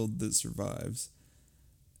windshield that survives.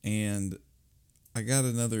 And I got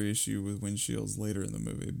another issue with windshields later in the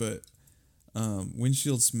movie, but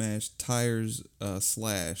windshield smashed, tires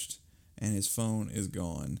slashed, and his phone is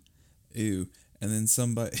gone. Ew. And then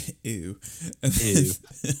somebody ew.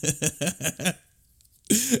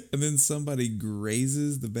 And then somebody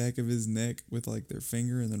grazes the back of his neck with like their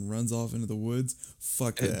finger and then runs off into the woods.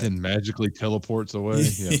 Fuck that. And then magically teleports away.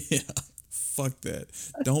 Yeah. fuck that.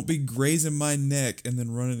 Don't be grazing my neck and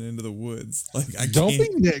then running into the woods. Like I Don't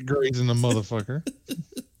can't. be neck grazing a motherfucker.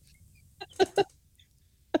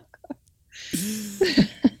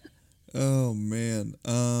 Oh man.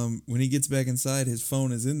 When he gets back inside, his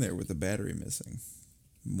phone is in there with the battery missing.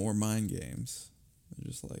 More mind games.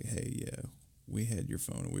 They're just like, hey, yeah, we had your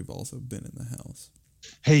phone and we've also been in the house.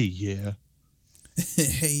 Hey, yeah.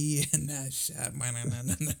 Hey, yeah, nice shot.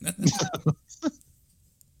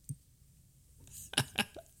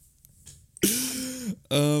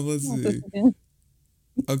 Let's see.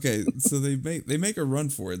 Okay, so they make a run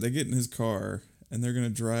for it. They get in his car and they're gonna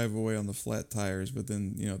drive away on the flat tires, but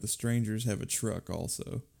then the strangers have a truck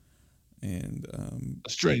also, and a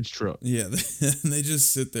strange truck. Yeah, they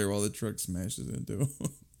just sit there while the truck smashes into them,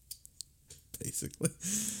 basically,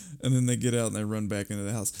 and then they get out and they run back into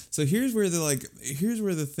the house. So here's where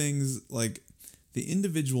the things like the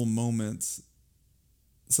individual moments.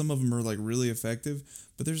 Some of them are like really effective,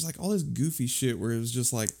 but there's like all this goofy shit where it was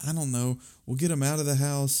just like, I don't know, we'll get them out of the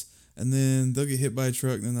house and then they'll get hit by a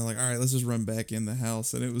truck and then they're like, all right, let's just run back in the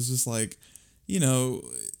house. And it was just like, it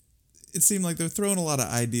seemed like they're throwing a lot of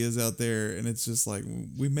ideas out there and it's just like,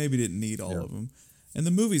 we maybe didn't need all of them. And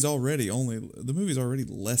the movie's already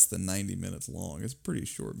less than 90 minutes long. It's a pretty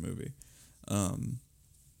short movie. But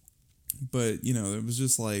it was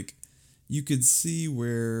just like, you could see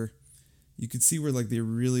where like the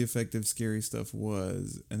really effective scary stuff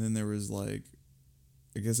was, and then there was like,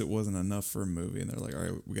 I guess it wasn't enough for a movie, and they're like, all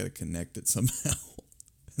right, we got to connect it somehow.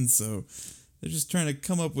 And so they're just trying to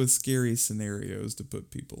come up with scary scenarios to put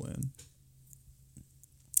people in.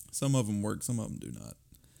 Some of them work, some of them do not.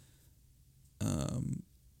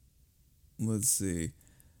 Let's see.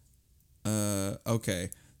 Okay,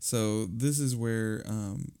 so this is where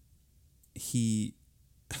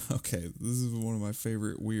okay, this is one of my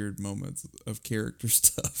favorite weird moments of character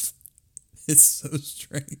stuff. It's so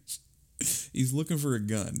strange. He's looking for a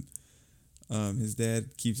gun. His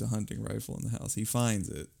dad keeps a hunting rifle in the house. He finds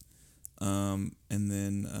it. And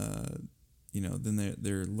then, then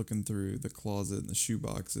they're looking through the closet and the shoe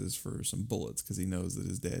boxes for some bullets because he knows that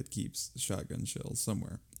his dad keeps the shotgun shells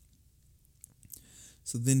somewhere.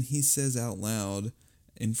 So then he says out loud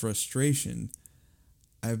in frustration,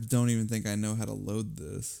 I don't even think I know how to load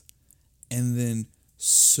this. And then,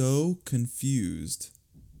 so confused,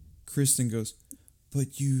 Kristen goes,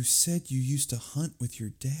 but you said you used to hunt with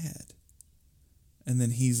your dad. And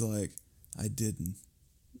then he's like, I didn't.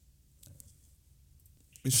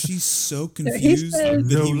 But she's so confused that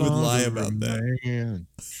he would lie about that.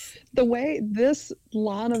 The way this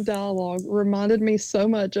line of dialogue reminded me so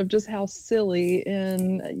much of just how silly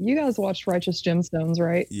you guys watched Righteous Gemstones,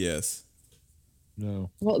 right? Yes.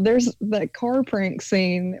 No. Well, there's that car prank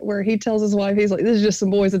scene where he tells his wife, he's like, this is just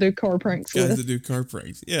some boys that do car pranks. Guys that do car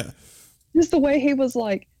pranks, yeah. Just the way he was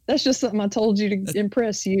like, that's just something I told you to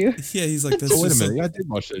impress you. Yeah, he's like, that's wait a minute, I did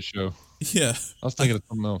watch that show. Yeah. I was thinking of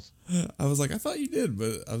something else. I was like, I thought you did,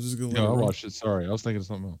 but I was just going to No, I watched it, sorry. I was thinking of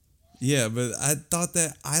something else. Yeah, but I thought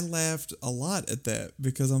that I laughed a lot at that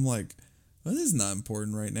because I'm like, well, this is not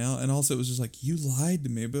important right now. And also it was just like, you lied to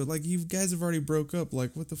me, but like, you guys have already broke up.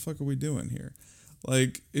 Like, what the fuck are we doing here?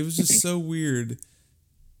 Like, it was just so weird.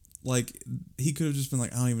 Like, he could have just been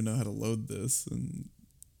like, I don't even know how to load this.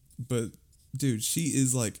 But, dude, she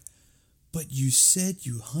is like, but you said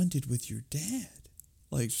you hunted with your dad.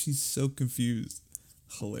 Like, she's so confused.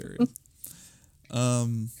 Hilarious.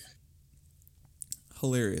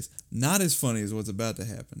 Hilarious. Not as funny as what's about to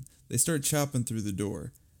happen. They start chopping through the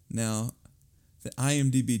door. Now, the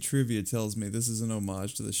IMDb trivia tells me this is an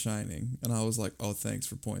homage to The Shining. And I was like, oh, thanks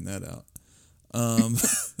for pointing that out. I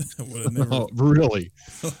would have never. Oh, really?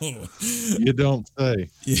 Oh. You don't say.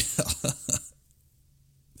 Yeah.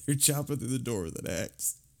 They're chopping through the door with an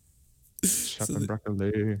axe. Chopping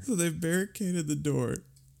broccoli. So they've barricaded the door.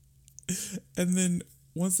 And then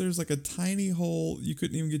once there's like a tiny hole you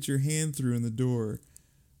couldn't even get your hand through in the door,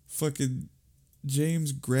 fucking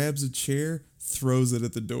James grabs a chair, throws it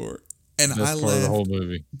at the door. And That's I part laughed. Of the whole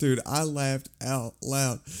movie. Dude, I laughed out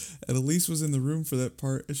loud. And Elise was in the room for that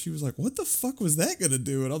part, and she was like, what the fuck was that going to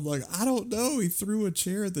do? And I'm like, I don't know. He threw a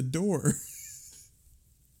chair at the door.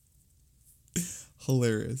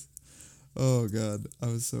 Hilarious. Oh, God. I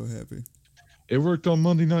was so happy. It worked on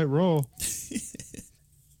Monday Night Raw.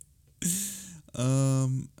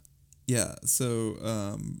 Yeah,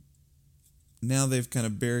 so now they've kind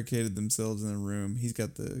of barricaded themselves in a room. He's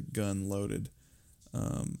got the gun loaded.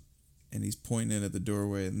 And he's pointing it at the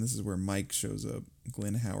doorway, and this is where Mike shows up,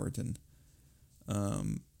 Glenn Howerton.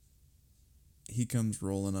 He comes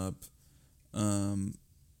rolling up. Oh,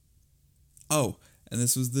 and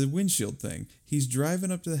this was the windshield thing. He's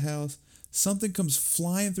driving up to the house. Something comes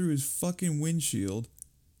flying through his fucking windshield,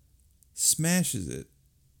 smashes it,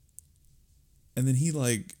 and then he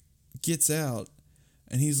like gets out,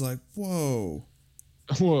 and he's like, "Whoa."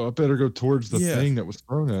 Well, I better go towards the thing that was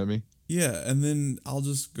thrown at me. Yeah, and then I'll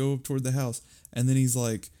just go up toward the house. And then he's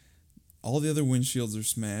like, all the other windshields are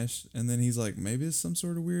smashed. And then he's like, maybe it's some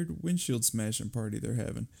sort of weird windshield smashing party they're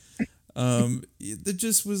having. It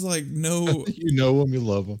just was like, no. You know them, you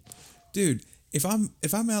love them. Dude, if I'm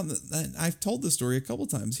out, I've told this story a couple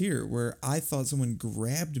times here where I thought someone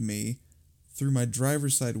grabbed me through my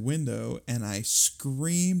driver's side window and I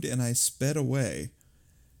screamed and I sped away.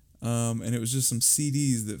 And it was just some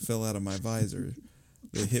CDs that fell out of my visor.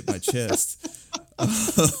 They hit my chest.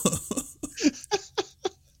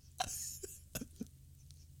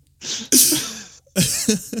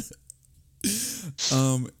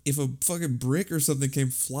 If a fucking brick or something came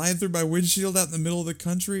flying through my windshield out in the middle of the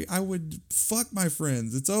country, I would fuck my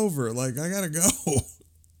friends. It's over. Like, I gotta go.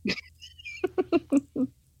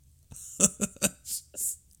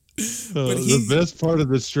 But the best part of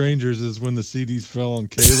The Strangers is when the CDs fell on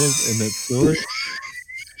Caleb in that story.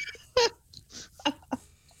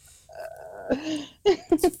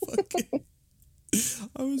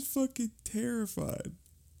 I was fucking terrified.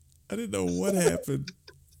 I didn't know what happened.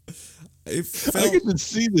 I can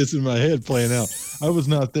see this in my head playing out. I was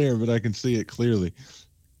not there, but I can see it clearly.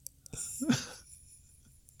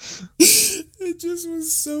 It just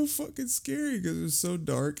was so fucking scary because it was so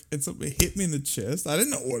dark and something hit me in the chest. I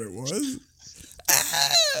didn't know what it was.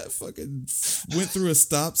 Fucking went through a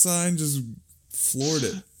stop sign, just floored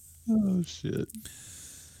it. Oh, shit.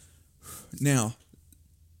 Now,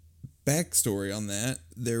 backstory on that.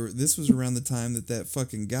 This was around the time that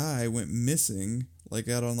fucking guy went missing, like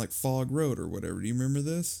out on like Fog Road or whatever. Do you remember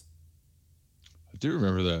this? I do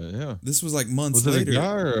remember that, yeah. This was like months later. Was later. it a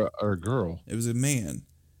guy or a girl? It was a man.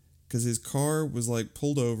 Because his car was like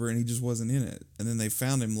pulled over and he just wasn't in it. And then they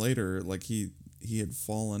found him later, like he had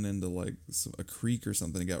fallen into like a creek or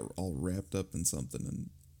something. He got all wrapped up in something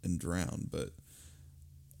and drowned. But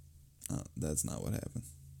that's not what happened.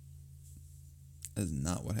 That is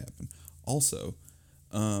not what happened. Also,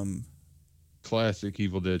 classic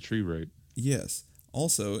Evil Dead tree rape. Yes.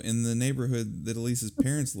 Also, in the neighborhood that Elise's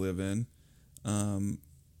parents live in,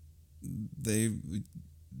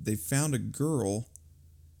 they found a girl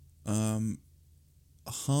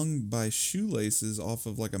hung by shoelaces off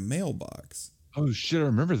of like a mailbox. Oh shit, I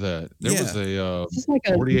remember that. There was a like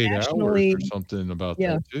 48 hours or something about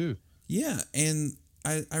that too. Yeah, and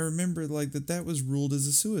I remember like that was ruled as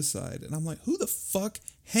a suicide. And I'm like, who the fuck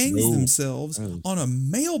hangs themselves on a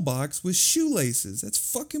mailbox with shoelaces?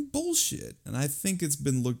 That's fucking bullshit. And I think it's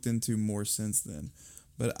been looked into more since then.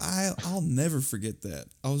 But I'll never forget that.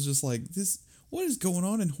 I was just like, what is going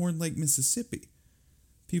on in Horn Lake, Mississippi?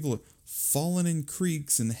 People are falling in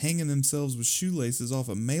creeks and hanging themselves with shoelaces off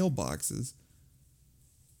of mailboxes.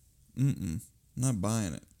 Not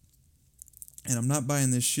buying it. And I'm not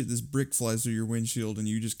buying this shit. This brick flies through your windshield and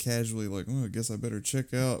you just casually like, I guess I better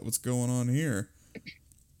check out what's going on here.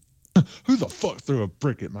 Who the fuck threw a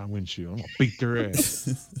brick at my windshield? I'm gonna beat their ass.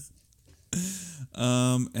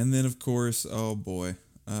 And then of course, oh boy,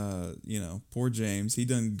 poor James. He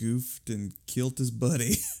done goofed and killed his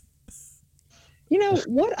buddy. You know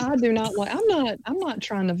what I do not like? I'm not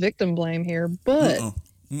trying to victim blame here, but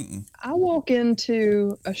I walk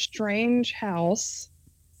into a strange house.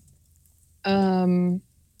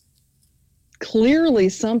 Clearly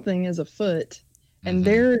something is afoot, and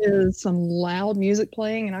there is some loud music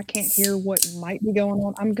playing, and I can't hear what might be going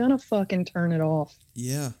on. I'm gonna fucking turn it off.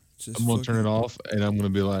 Yeah, I'm gonna turn it off, and I'm gonna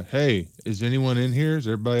be like, "Hey, is anyone in here? Is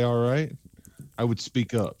everybody all right?" I would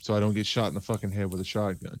speak up so I don't get shot in the fucking head with a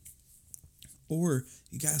shotgun. Or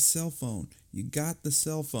you got a cell phone. You got the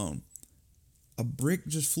cell phone. A brick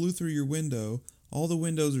just flew through your window. All the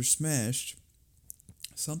windows are smashed.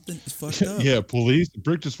 Something is fucked up. Yeah, police. The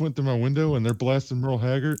brick just went through my window and they're blasting Merle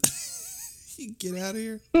Haggard. You get out of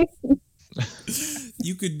here.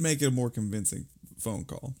 You could make it a more convincing phone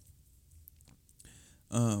call.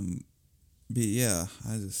 But yeah,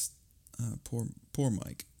 I just poor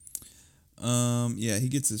Mike. Yeah, he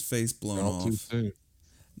gets his face blown off. Too soon.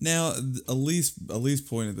 Now, Elise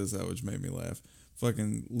pointed this out, which made me laugh.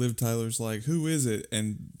 Fucking Liv Tyler's like, who is it?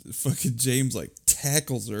 And fucking James like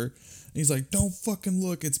tackles her. And he's like, don't fucking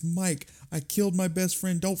look. It's Mike. I killed my best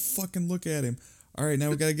friend. Don't fucking look at him. All right, now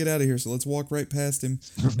we got to get out of here. So let's walk right past him.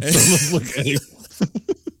 Let's look at him.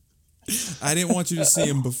 I didn't want you to see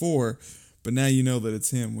him before, but now you know that it's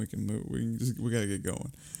him. We can move. We got to get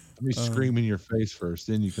going. Let me scream in your face first,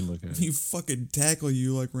 then you can look at him. He fucking tackle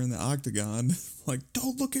you like we're in the octagon. Like,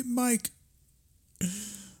 don't look at Mike.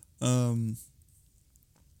 Oh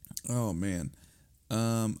man.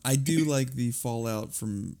 I do like the fallout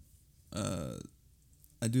from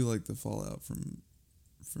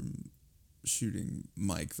shooting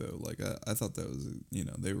Mike though. Like I thought that was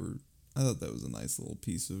I thought that was a nice little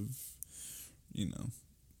piece of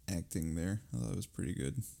acting there. I thought it was pretty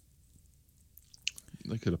good.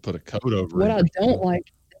 They could have put a coat over What it. I don't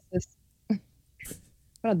like is this.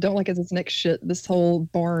 What I don't like is this next shit. This whole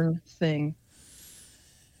barn thing.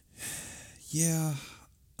 Yeah.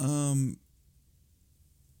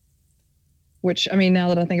 Which, I mean, now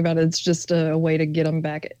that I think about it, it's just a way to get them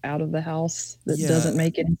back out of the house that doesn't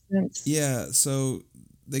make any sense. Yeah, so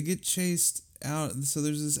they get chased out. So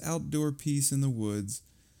there's this outdoor piece in the woods.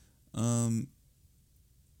 I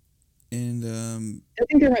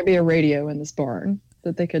think there might be a radio in this barn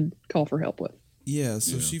that they could call for help with. Yeah,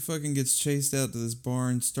 so she fucking gets chased out to this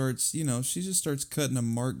barn, starts, she just starts cutting a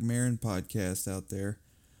Mark Maron podcast out there.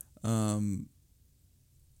 Hello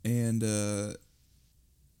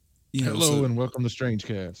and welcome to Strange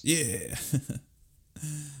Cast. Yeah.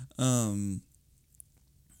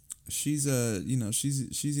 She's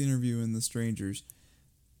she's interviewing the strangers.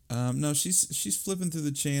 No, she's flipping through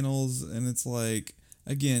the channels, and it's like,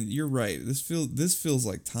 again, you're right. This feels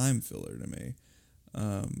like time filler to me.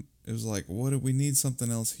 It was like, what do we need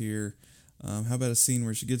something else here? How about a scene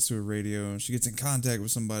where she gets to a radio and she gets in contact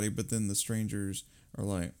with somebody, but then the strangers are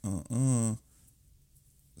like,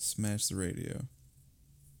 smash the radio.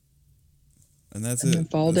 And that's and it. Then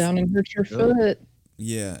fall down and hurt your foot.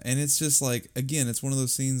 Yeah, and it's just like, again, it's one of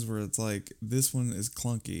those scenes where it's like, this one is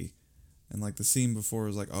clunky. And like the scene before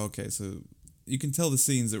was like, oh, okay, so you can tell the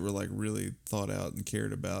scenes that were like really thought out and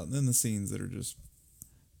cared about, and then the scenes that are just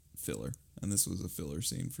filler. And this was a filler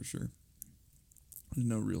scene for sure. There's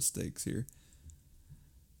no real stakes here.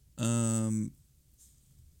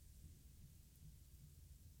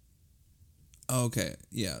 Okay,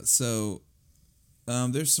 yeah. So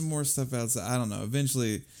there's some more stuff outside. I don't know.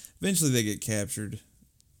 Eventually they get captured,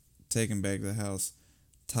 taken back to the house,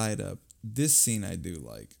 tied up. This scene I do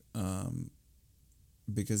like,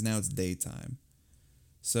 because now it's daytime.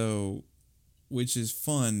 So, which is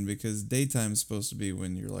fun because daytime is supposed to be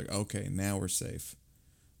when you're like, okay, now we're safe.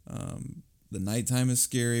 The nighttime is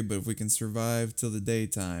scary, but if we can survive till the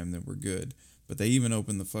daytime, then we're good. But they even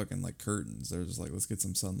open the fucking like curtains. They're just like, let's get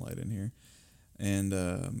some sunlight in here. And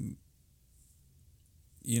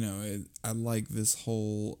I like this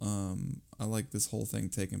whole thing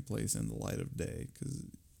taking place in the light of day because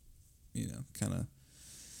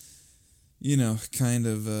kind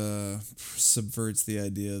of subverts the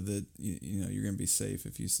idea that you're gonna be safe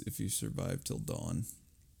if you survive till dawn.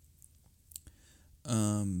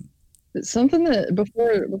 It's something that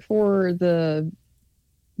before the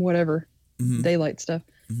whatever daylight stuff,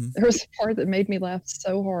 there was a part that made me laugh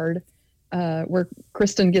so hard, where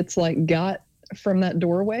Kristen gets like got from that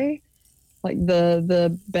doorway, like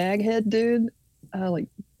the baghead dude, like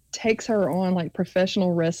takes her on like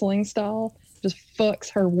professional wrestling style, just fucks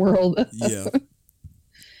her world up. Yeah.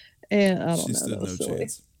 And I don't She know, stood that was no silly.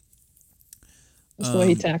 chance. Just the way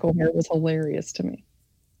he tackled her was hilarious to me.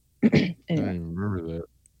 I Anyway. don't even remember that.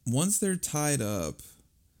 Once they're tied up,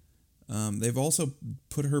 they've also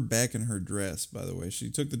put her back in her dress, by the way. She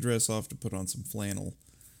took the dress off to put on some flannel.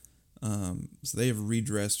 So they have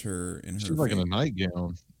redressed her in her. She's like in a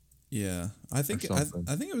nightgown. Yeah, I think something.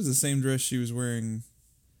 I think it was the same dress she was wearing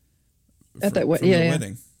At that from wedding. the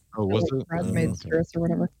wedding. Oh, was it? Bridesmaid's Okay. dress or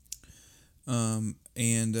whatever.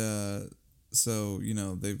 So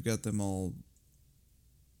they've got them all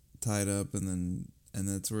tied up, and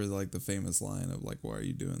that's where like the famous line of like, why are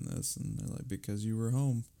you doing this? And they're like, because you were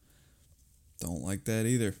home. Don't like that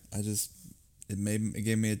either. It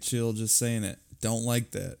gave me a chill just saying it. Don't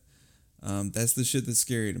like that. That's the shit that's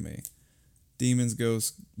scary to me. Demons,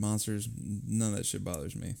 ghosts, monsters, none of that shit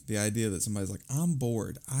bothers me. The idea that somebody's like, I'm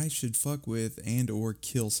bored, I should fuck with and or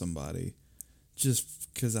kill somebody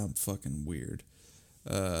just because I'm fucking weird.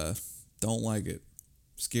 Don't like it.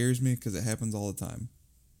 Scares me because it happens all the time.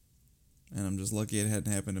 And I'm just lucky it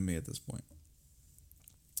hadn't happened to me at this point.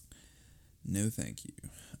 No thank you.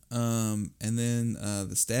 And then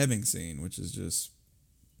the stabbing scene, which is just,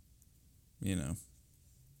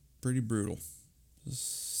 pretty brutal.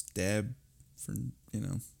 Just stab for,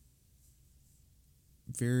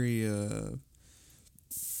 very,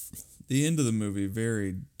 the end of the movie,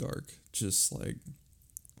 very dark. Just like,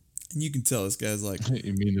 and you can tell this guy's like...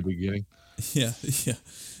 You mean the beginning? Yeah. You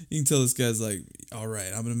can tell this guy's like, all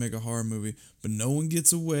right, I'm going to make a horror movie, but no one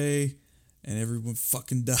gets away, and everyone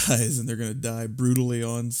fucking dies, and they're gonna die brutally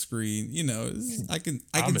on screen. You know,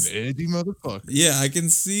 I'm an edgy motherfucker. Yeah, I can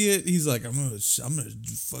see it. He's like, I'm gonna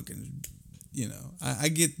fucking, you know, I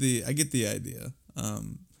get the idea.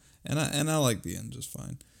 And I like the end just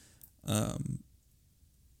fine.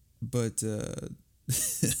 But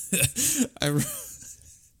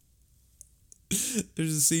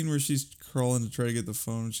there's a scene where she's crawling to try to get the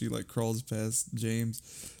phone, and she like crawls past James,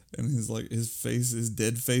 and his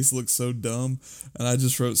dead face looks so dumb, and I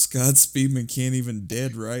just wrote Scott Speedman can't even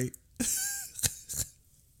dead right.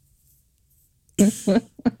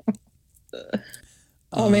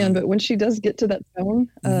 Oh man, but when she does get to that phone,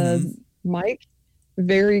 Mike,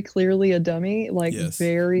 very clearly a dummy, like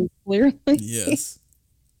very clearly. Yes.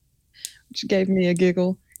 Which gave me a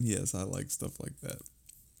giggle. Yes, I like stuff like that.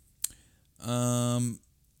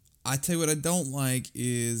 I tell you what I don't like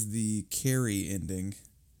is the Carrie ending,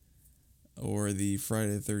 or the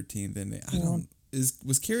Friday the 13th ending.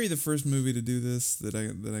 Was Carrie the first movie to do this that I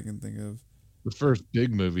can think of? The first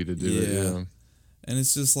big movie to do it, yeah. And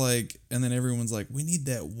it's just like, and then everyone's like, we need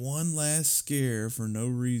that one last scare for no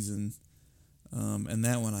reason. And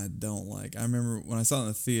that one I don't like. I remember when I saw it in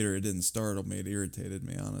the theater, it didn't startle me. It irritated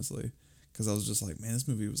me, honestly. Because I was just like, man, this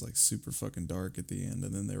movie was like super fucking dark at the end.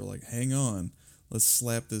 And then they were like, hang on, let's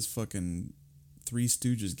slap this fucking Three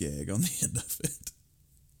Stooges gag on the end of it.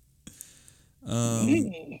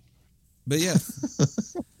 But yeah.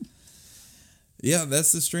 Yeah,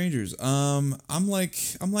 that's The Strangers. I'm like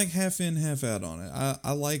half in, half out on it.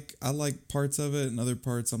 I like parts of it, and other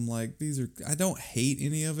parts I'm like, I don't hate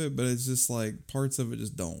any of it, but it's just like parts of it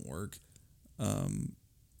just don't work.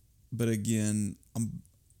 But again,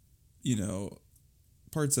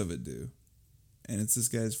 parts of it do. And it's this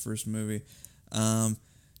guy's first movie.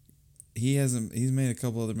 He's made a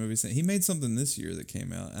couple other movies. He made something this year that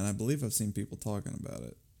came out, and I believe I've seen people talking about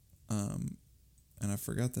it. And I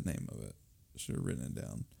forgot the name of it. Should have written it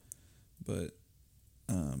down, but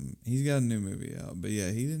he's got a new movie out. But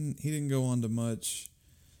yeah, he didn't go on to much,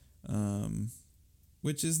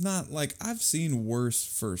 which is not like, I've seen worse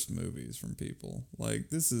first movies from people.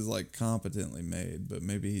 Like, this is like competently made, but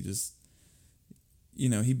maybe he just,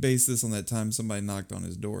 he based this on that time somebody knocked on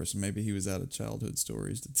his door, so maybe he was out of childhood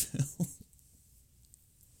stories to tell.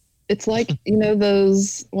 It's like,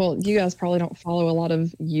 those, well, you guys probably don't follow a lot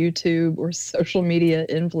of YouTube or social media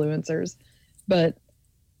influencers, but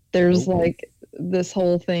there's like this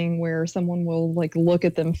whole thing where someone will like look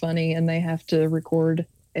at them funny, and they have to record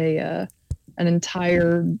an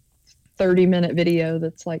entire 30-minute video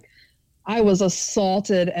that's like, I was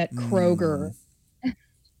assaulted at Kroger.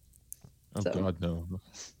 Oh God, no.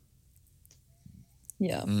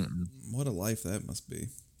 Yeah. What a life that must be.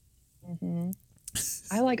 Mm-hmm.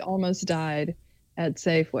 I like almost died at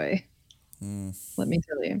Safeway. Let me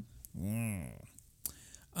tell you.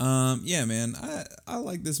 Yeah, man, I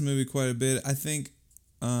like this movie quite a bit. I think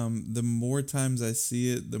the more times I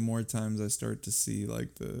see it, the more times I start to see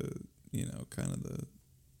like the kind of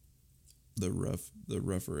the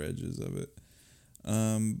rougher edges of it.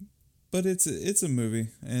 But it's a movie,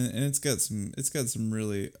 and it's got some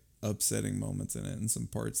really upsetting moments in it, and some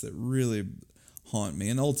parts that really haunt me.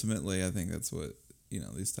 And ultimately, I think that's what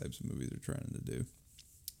these types of movies are trying to do.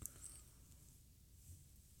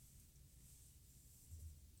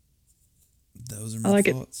 Those are my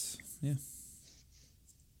thoughts. Yeah.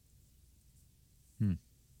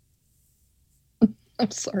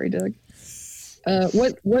 I'm sorry, Doug.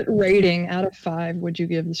 What rating out of 5 would you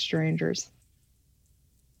give The Strangers?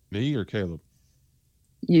 Me or Caleb?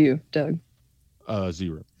 You, Doug.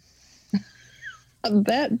 0.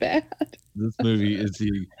 That bad? This movie is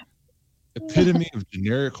the epitome of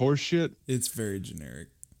generic horseshit. It's very generic.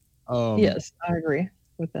 Yes, I agree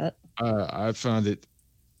with that. I found it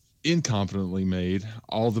incompetently made.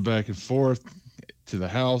 All the back and forth to the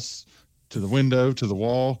house, to the window, to the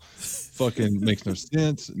wall, fucking makes no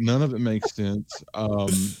sense. None of it makes sense.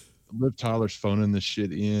 Liv Tyler's phoning this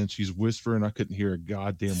shit in. She's whispering. I couldn't hear a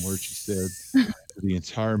goddamn word she said the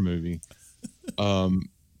entire movie.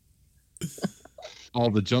 All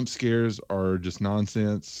the jump scares are just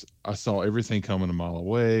nonsense. I saw everything coming a mile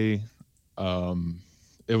away. I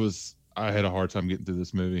had a hard time getting through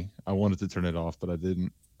this movie. I wanted to turn it off, but I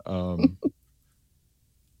didn't. I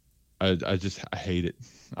hate it.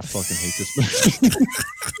 I fucking hate this movie.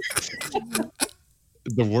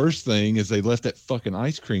 The worst thing is they left that fucking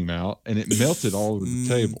ice cream out, and it melted all over the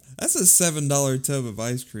table. That's a $7 tub of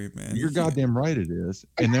ice cream, man. You're goddamn right it is.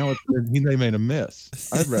 And now they made a mess.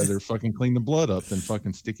 I'd rather fucking clean the blood up than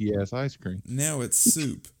fucking sticky ass ice cream. Now it's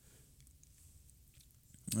soup.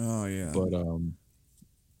 Oh yeah. But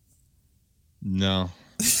no,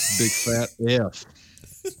 Big fat F.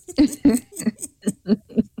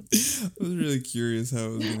 I was really curious how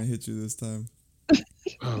it was going to hit you this time.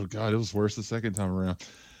 Oh God, it was worse the second time around.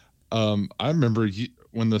 I remember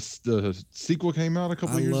when the sequel came out a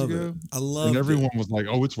couple years ago. I love it. And everyone was like,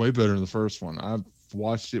 "Oh, it's way better than the first one." I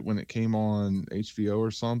watched it when it came on HBO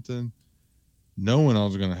or something, knowing I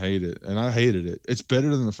was going to hate it, and I hated it. It's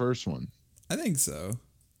better than the first one. I think so.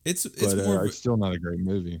 It's still not a great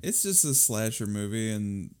movie. It's just a slasher movie,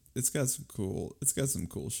 and it's got some cool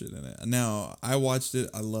shit in it. Now, I watched it.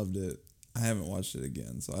 I loved it. I haven't watched it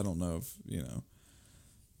again, so I don't know if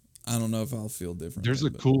I don't know if I'll feel different. There's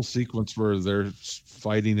a cool sequence where they're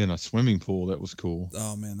fighting in a swimming pool. That was cool.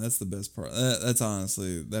 Oh man, that's the best part. That's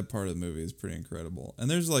honestly, that part of the movie is pretty incredible. And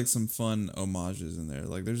there's like some fun homages in there.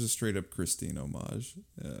 Like there's a straight up Christine homage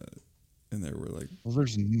in there. Where like, well,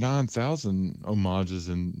 there's 9,000 homages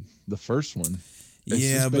in the first one.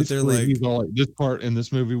 Yeah, but they're like, he's all like, this part in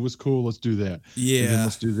this movie was cool. Let's do that. Yeah, and then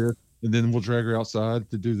let's do this. And then we'll drag her outside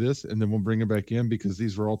to do this, and then we'll bring her back in because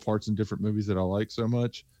these were all parts in different movies that I like so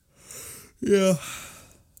much. Yeah,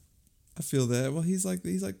 I feel that. Well, he's a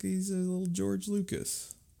little George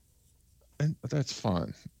Lucas, and that's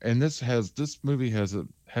fine. And this movie has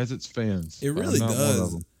its fans. It really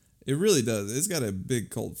does. It really does. It's got a big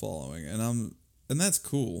cult following, and that's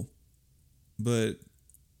cool. But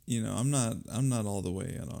I'm not all the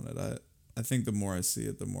way in on it. I think the more I see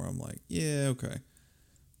it, the more I'm like, yeah, okay.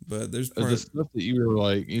 But there's the stuff that you were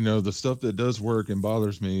like, the stuff that does work and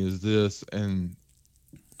bothers me is this, and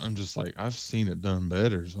I'm just like, I've seen it done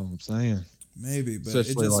better, is what I'm saying. Maybe, but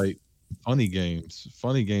especially like funny games.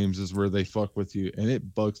 Funny games is where they fuck with you, and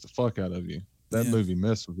it bugs the fuck out of you. That movie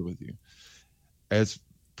messes with you. As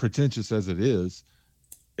pretentious as it is,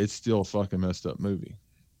 it's still a fucking messed up movie.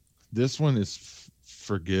 This one is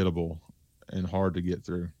forgettable and hard to get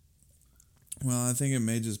through. Well, I think it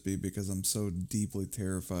may just be because I'm so deeply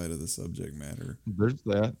terrified of the subject matter. There's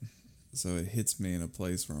that. So it hits me in a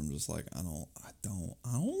place where I'm just like, I don't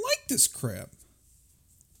like this crap.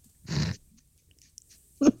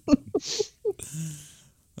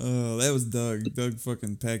 Oh, that was Doug. Doug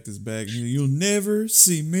fucking packed his bag. And you'll never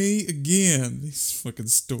see me again. He's fucking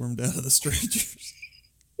stormed out of the Strangers.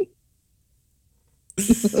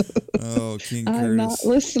 Oh, King Curtis. I'm not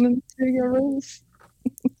listening to your rules.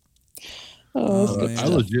 I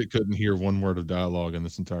legit couldn't hear one word of dialogue in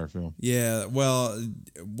this entire film. Yeah, well,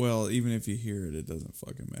 even if you hear it, it doesn't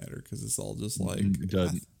fucking matter because it's all just like. It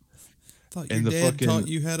doesn't. I thought your dad taught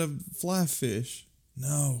you how to fly fish.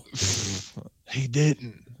 No, he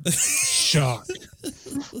didn't. Shock.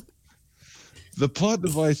 The plot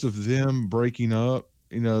device of them breaking up,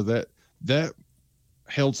 that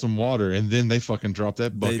held some water, and then they fucking dropped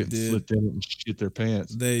that bucket and slipped in it and shit their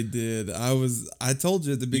pants. They did. I told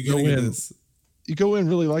you at the beginning of this. You go in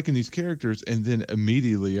really liking these characters, and then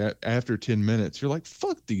immediately after 10 minutes, you're like,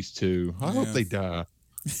 fuck these two. I hope they die.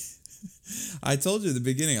 I told you at the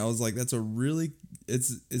beginning, I was like, that's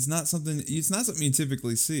it's not something you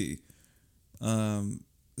typically see. So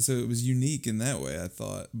it was unique in that way, I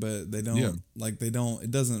thought, but they don't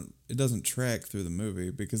it doesn't track through the movie,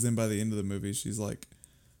 because then by the end of the movie, she's like,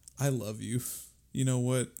 I love you. You know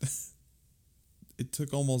what? It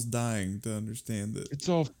took almost dying to understand that.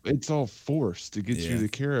 It's all forced to get you to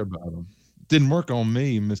care about them. Didn't work on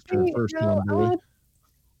me, Mr. First One Boy.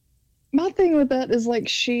 My thing with that is like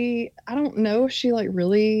I don't know if she like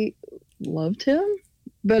really loved him,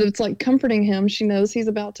 but it's like comforting him. She knows he's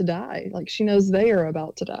about to die. Like she knows they are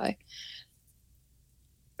about to die.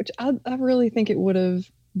 Which I really think it would have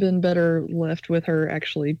been better left with her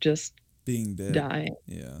actually just being dead. Dying.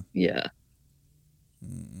 Yeah. Yeah.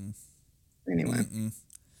 Mm-mm. Anyway. Mm-mm.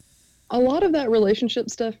 A lot of that relationship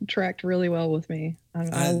stuff tracked really well with me.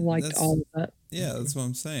 I liked all of that. Yeah, that's what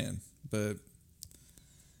I'm saying. But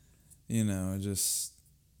just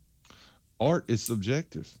art is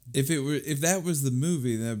subjective. If that was the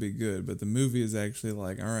movie, that'd be good. But the movie is actually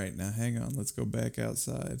like, all right, now hang on, let's go back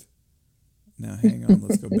outside. Now hang on,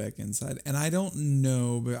 let's go back inside. And I don't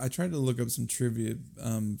know, but I tried to look up some trivia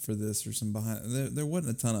for this or some behind. There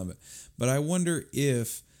wasn't a ton of it, but I wonder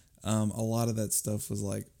if a lot of that stuff was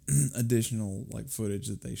like additional like footage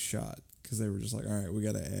that they shot, because they were just like, all right, we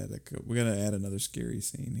gotta add another scary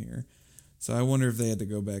scene here. So I wonder if they had to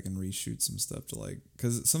go back and reshoot some stuff to like,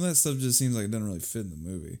 because some of that stuff just seems like it doesn't really fit in the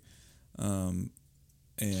movie. I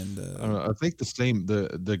think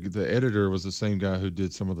the editor was the same guy who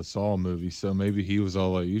did some of the Saw movies, so maybe he was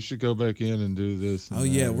all like, you should go back in and do this. Oh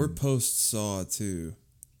yeah, we're post Saw too.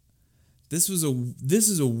 This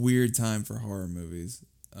is a weird time for horror movies,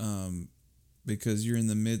 because you're in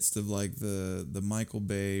the midst of like the Michael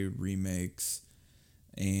Bay remakes,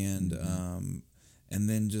 and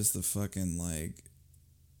then just the fucking like.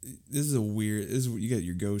 This is a weird. You got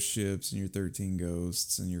your ghost ships and your 13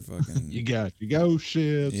 ghosts and your fucking. You got your ghost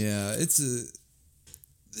ships. Yeah, this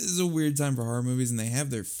is a weird time for horror movies, and they have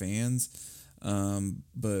their fans,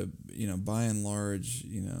 but by and large,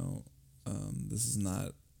 this is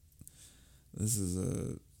not. This is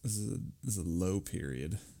a low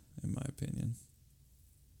period, in my opinion.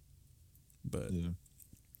 But yeah.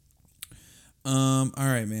 All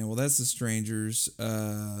right, man. Well, that's The Strangers.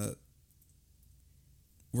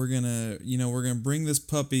 We're gonna bring this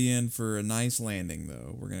puppy in for a nice landing,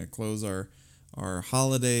 though. We're gonna close our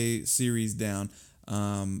holiday series down.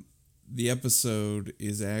 The episode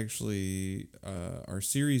is actually our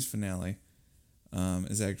series finale.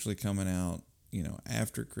 Is actually coming out,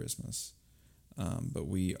 after Christmas. But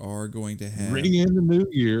we are going to have ring in the new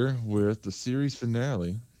year with the series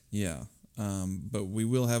finale. Yeah. But we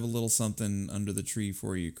will have a little something under the tree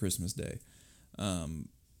for you Christmas Day.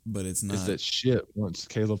 But it's not. It's that shit once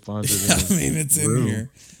Caleb finds it. I mean, it's in here.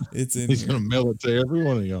 It's in He's here. gonna mail it to every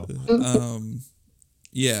one of y'all.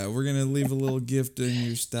 Yeah, we're gonna leave a little gift in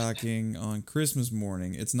your stocking on Christmas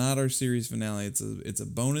morning. It's not our series finale. It's a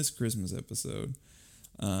bonus Christmas episode.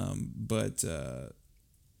 And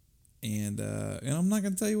I'm not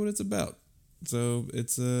gonna tell you what it's about. So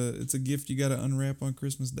it's a gift you got to unwrap on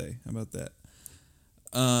Christmas Day. How about that?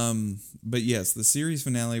 But yes, the series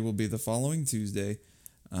finale will be the following Tuesday.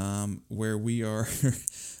 Where we are,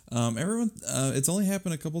 everyone. It's only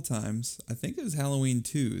happened a couple times. I think it was Halloween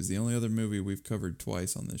 2 is the only other movie we've covered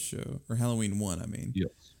twice on this show, or Halloween 1. I mean, yes.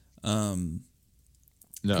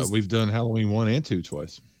 No, we've done Halloween 1 and 2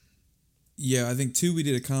 twice. Yeah, I think 2 we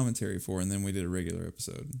did a commentary for, and then we did a regular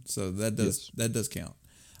episode. So that does count.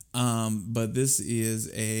 But this is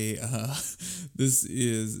this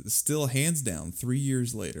is still hands down 3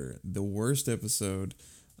 years later the worst episode.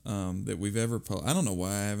 That we've ever posted. I don't know why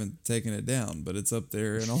I haven't taken it down, but it's up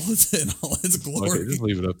there in all its glory. Okay, just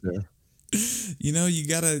leave it up there.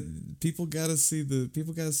 People gotta see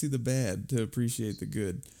the bad to appreciate the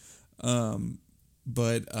good.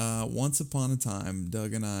 But once upon a time,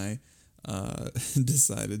 Doug and I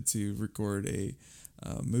decided to record a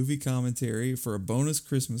movie commentary for a bonus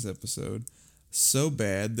Christmas episode. So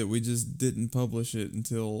bad that we just didn't publish it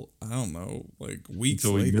until, I don't know, like weeks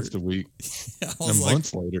later. Until we missed a week. Yeah, and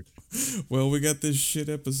months later. Well, we got this shit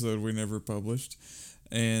episode we never published.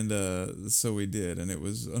 And so we did. And it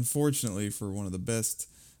was, unfortunately, for one of the best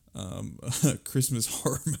Christmas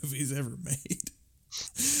horror movies ever made.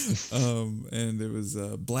 And it was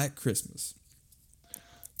Black Christmas.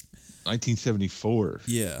 1974.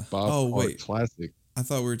 Yeah. Bob Hart classic. I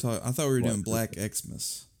thought we were doing Black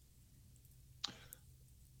Xmas.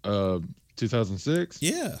 2006.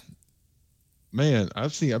 Yeah, man,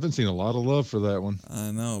 I've been seeing a lot of love for that one. I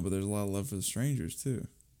know, but there's a lot of love for The Strangers too.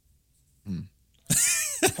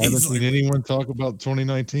 Haven't seen anyone talk about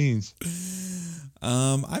 2019's.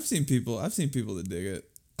 I've seen people that dig it.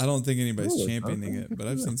 I don't think anybody's championing it, but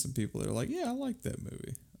I've seen some people that are like, yeah, I like that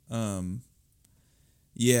movie.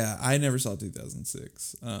 Yeah, I never saw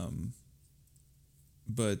 2006.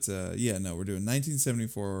 But yeah, no, we're doing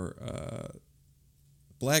 1974.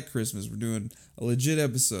 Black Christmas. We're doing a legit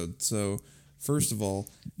episode. So first of all,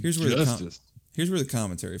 here's where the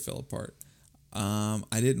commentary fell apart. I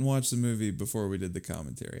didn't watch the movie before we did the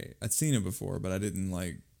commentary. I'd seen it before, but I didn't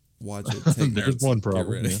watch it. Take There's notes, one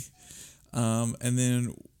problem. get ready. And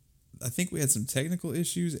then I think we had some technical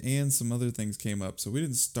issues and some other things came up, so we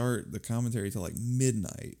didn't start the commentary till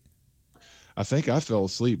midnight. I think I fell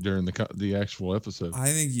asleep during the actual episode. I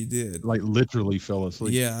think you did. Literally fell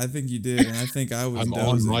asleep. Yeah, I think you did, and I think I was. I'm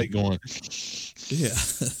dozing. on mic going. Yeah.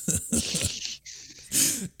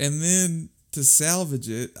 And then to salvage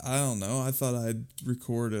it, I don't know. I thought I'd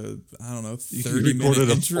record 30-minute recorded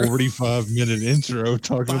intro. a 45-minute intro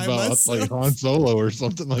talking about Han Solo or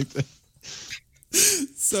something like that.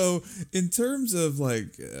 So, in terms of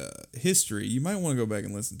history, you might want to go back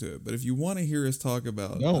and listen to it. But if you want to hear us talk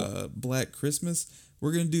about Black Christmas,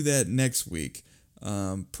 we're going to do that next week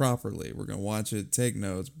properly. We're going to watch it, take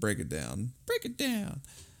notes, break it down.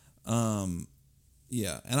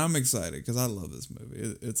 Yeah, and I'm excited because I love this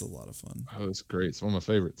movie. It's a lot of fun. Oh, it's great. It's one of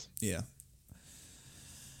my favorites. Yeah.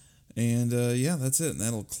 And yeah, that's it. And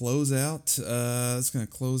that'll close out. It's going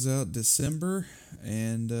to close out December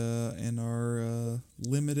and our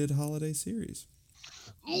limited holiday series.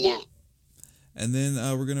 And then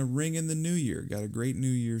we're going to ring in the new year. Got a great New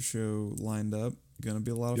Year show lined up. Going to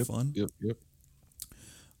be a lot of fun. Yep.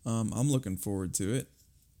 I'm looking forward to it.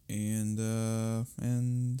 And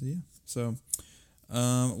yeah. So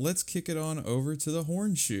let's kick it on over to the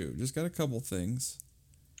Hornshoe. Just got a couple things.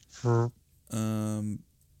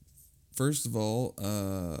 First of all,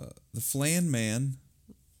 the Flan Man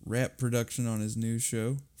rap production on his new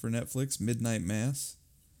show for Netflix, Midnight Mass.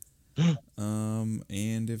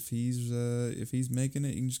 And if he's making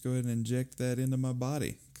it, you can just go ahead and inject that into my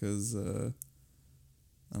body, because I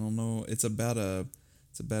don't know. It's about a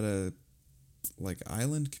like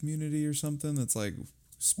island community or something that's like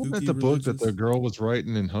spooky. Wasn't that the book that the girl was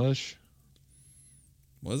writing in Hush?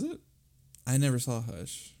 Was it? I never saw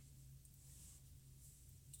Hush.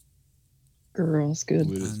 Girl's good.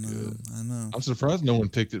 I know. I'm surprised no one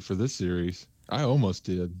picked it for this series. I almost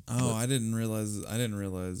did. Oh, I didn't realize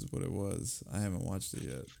what it was. I haven't watched it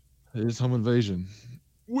yet. It is Home Invasion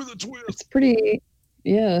with a twist. It's pretty,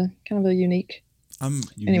 kind of a unique.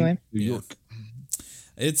 Anyway, New York.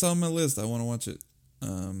 It's on my list. I want to watch it.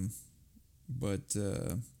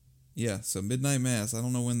 So Midnight Mass. I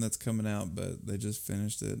don't know when that's coming out, but they just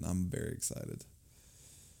finished it, and I'm very excited.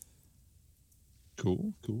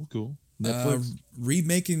 Cool. Netflix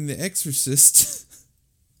remaking The Exorcist.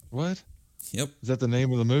 What? Yep. Is that the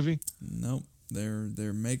name of the movie? Nope.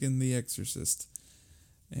 They're making The Exorcist,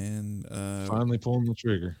 and finally pulling the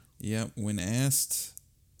trigger. Yep. When asked,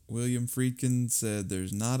 William Friedkin said,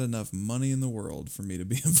 "There's not enough money in the world for me to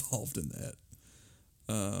be involved in that."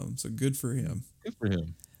 So good for him. Good for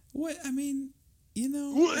him. What I mean,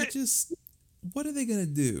 what are they gonna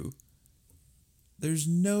do? There's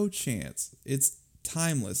no chance. It's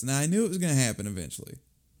timeless. Now I knew it was gonna happen eventually.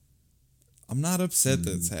 I'm not upset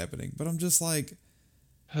that it's happening, but I'm just like,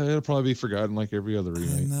 it'll probably be forgotten like every other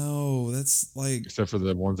remake. No, that's like, except for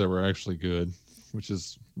the ones that were actually good, which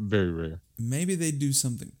is very rare. Maybe they do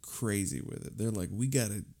something crazy with it. They're like, we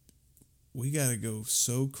gotta go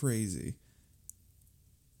so crazy.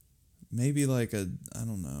 Maybe like I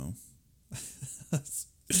don't know.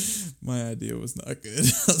 My idea was not good.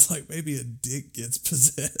 I was like, maybe a dick gets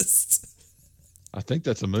possessed. I think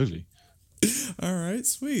that's a movie. All right,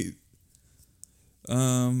 sweet.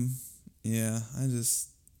 Yeah, I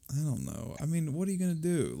don't know. I mean, what are you gonna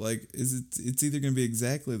do? Like, it's either gonna be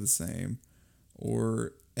exactly the same,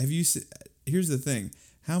 or have you seen? Here's the thing: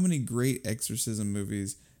 how many great exorcism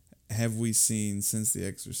movies have we seen since The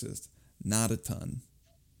Exorcist? Not a ton.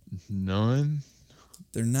 None.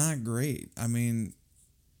 They're not great. I mean,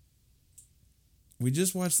 we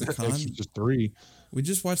just watched The Conjuring. We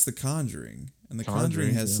just watched The Conjuring, and The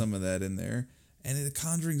Conjuring has some of that in there. And The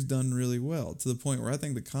Conjuring's done really well, to the point where I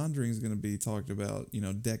think The Conjuring is going to be talked about,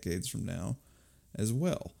 decades from now as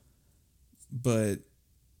well. But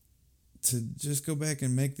to just go back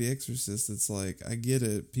and make The Exorcist, it's like, I get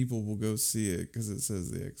it. People will go see it because it says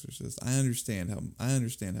The Exorcist. I understand how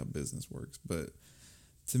business works, but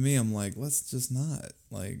to me, I'm like, let's just not.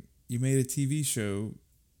 Like, you made a TV show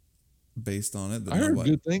based on it. I heard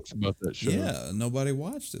good things about that show. Yeah, nobody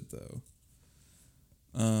watched it though.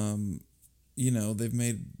 They've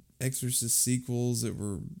made Exorcist sequels that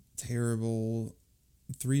were terrible.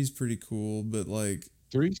 3's pretty cool, but like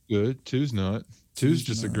 3's good. 2's not. 2's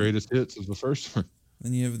just the greatest hits of the first one.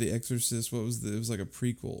 Then you have The Exorcist. It was like a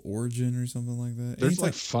prequel, Origin or something like that. There's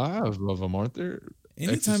like 5 of them, aren't there?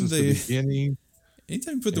 Anytime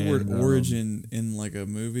anytime you put the word origin in like a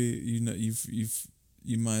movie,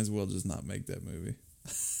 you might as well just not make that movie.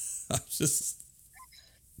 I'm just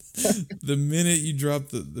the minute you drop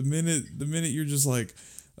the minute you're just like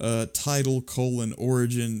title :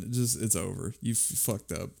 origin, just it's over. You've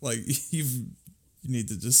fucked up. Like you need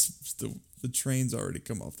to just the train's already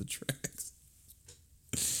come off the tracks.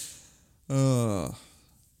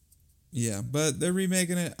 Yeah, but they're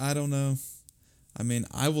remaking it. I don't know. I mean,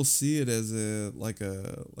 I will see it as a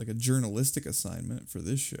journalistic assignment for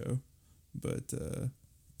this show, but I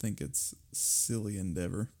think it's a silly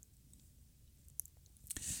endeavor.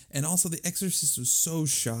 And also, The Exorcist was so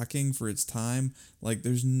shocking for its time. Like,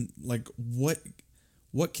 there's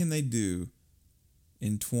what can they do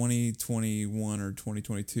in 2021 or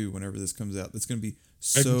 2022, whenever this comes out, that's going to be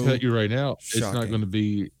so I can tell you right now, shocking. It's not going to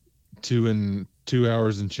be 2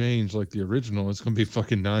 hours and change like the original. It's going to be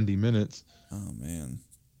fucking 90 minutes. Oh, man.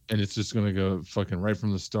 And it's just going to go fucking right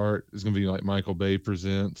from the start. It's going to be like Michael Bay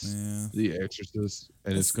presents The Exorcist.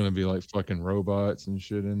 And it's going to be like fucking robots and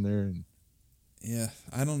shit in there. And yeah,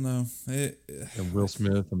 I don't know. And Will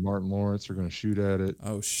Smith and Martin Lawrence are going to shoot at it.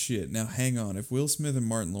 Oh, shit. Now, hang on. If Will Smith and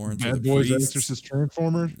Martin Lawrence are Bad the Boys priests, Exorcist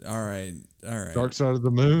Transformers? All right. Dark Side of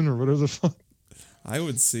the Moon or whatever the fuck. I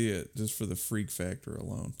would see it just for the freak factor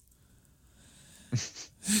alone.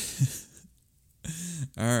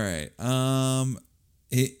 All right.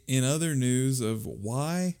 In other news of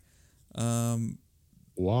why, I'm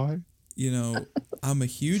a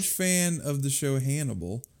huge fan of the show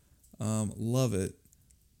Hannibal. Love it.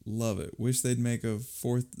 Love it. Wish they'd make a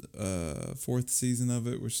fourth season of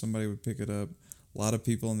it. Wish somebody would pick it up. A lot of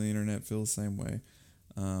people on the internet feel the same way.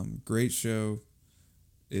 Great show.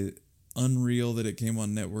 Unreal that it came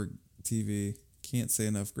on network TV. Can't say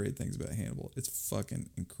enough great things about Hannibal. It's fucking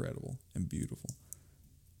incredible and beautiful.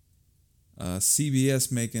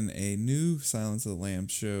 CBS making a new Silence of the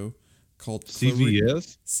Lambs show called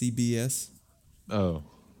CBS? CBS. Oh.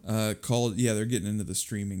 They're getting into the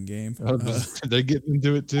streaming game. Oh, they're getting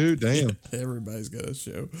into it too? Damn. Yeah, everybody's got a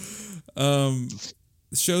show.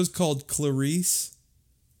 The show's called Clarice.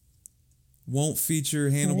 Won't feature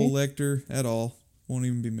Hannibal Lecter at all. Won't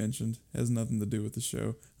even be mentioned. Has nothing to do with the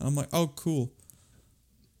show. And I'm like, oh, cool.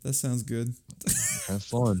 That sounds good. Have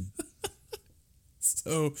fun.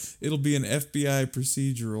 So it'll be an FBI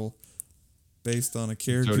procedural based on a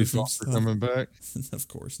character Jodie from Foster coming back? Of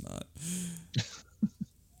course not.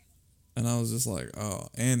 And I was just like, oh,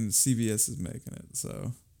 and CBS is making it,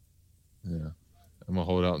 so yeah. I'm gonna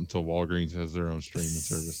hold out until Walgreens has their own streaming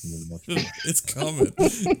service and then watch it. It's coming.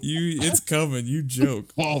 It's coming. You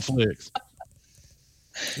joke. Wall flicks.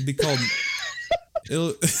 It'd be called.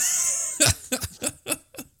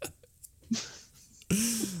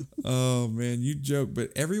 Oh man, you joke,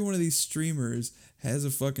 but every one of these streamers has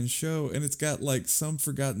a fucking show, and it's got like some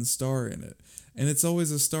forgotten star in it, and it's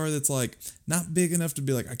always a star that's like not big enough to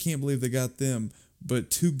be like, I can't believe they got them,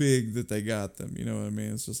 but too big that they got them. You know what I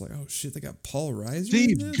mean? It's just like, oh shit, they got Paul Reiser.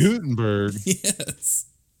 Steve Guttenberg. Yes.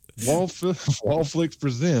 Wallflix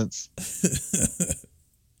presents.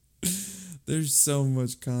 There's so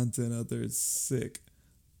much content out there. It's sick.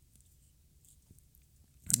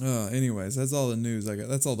 Anyways, that's all the news I got.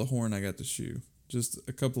 That's all the horn I got to shoe. Just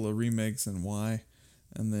a couple of remakes and why,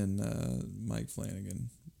 and then Mike Flanagan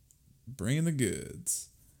bringing the goods.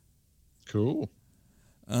 Cool.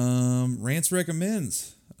 Rants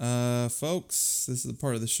recommends. Folks, this is the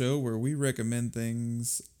part of the show where we recommend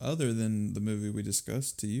things other than the movie we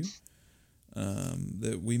discussed to you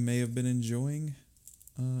that we may have been enjoying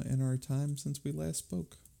in our time since we last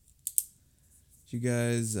spoke. Did you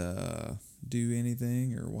guys do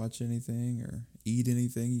anything or watch anything or eat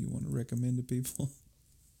anything you want to recommend to people?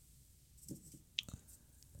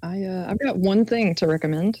 I've got one thing to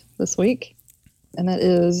recommend this week, and that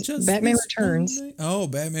is Just Batman this Returns. Sunday? Oh,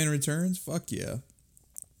 Batman Returns? Fuck yeah.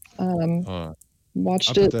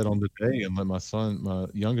 Watched I it. put that on today and let my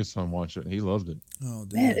youngest son watch it. He loved it. Oh,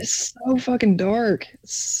 damn. Man, it's so fucking dark.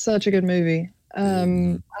 It's such a good movie.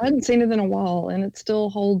 I hadn't seen it in a while, and it still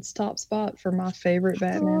holds top spot for my favorite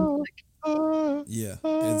Batman. Yeah,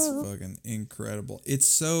 it's fucking incredible. It's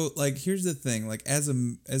so like, here's the thing, like as a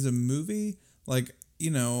movie, like,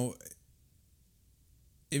 you know,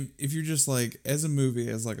 if you're just like as a movie,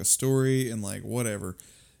 as like a story and like whatever,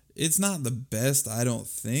 it's not the best, I don't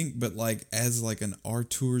think, but like as like an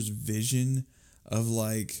Artur's vision of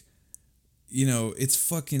like, you know,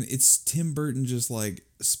 it's Tim Burton just like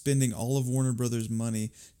spending all of Warner Brothers'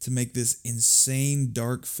 money to make this insane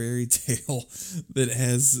dark fairy tale that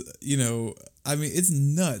has, you know, I mean, it's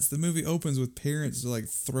nuts. The movie opens with parents like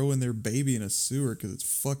throwing their baby in a sewer because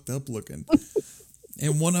it's fucked up looking.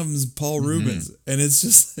 And one of them's Paul Rubens, and it's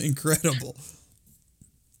just incredible.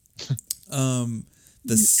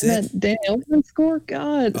 The set, that Danny Elfman score,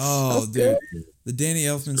 God. Oh, so dude. good. The Danny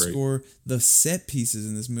Elfman score, the set pieces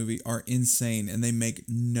in this movie are insane and they make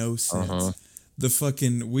no sense. The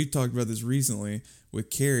fucking, we talked about this recently with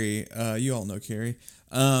Carrie. You all know Carrie.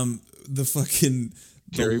 The fucking,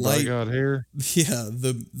 Carrie by God hair. Yeah,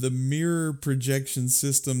 the mirror projection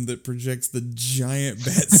system that projects the giant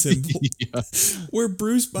bat symbol. Yeah. Where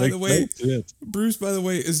Bruce, by the way,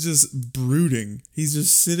 is just brooding. He's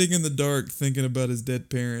just sitting in the dark thinking about his dead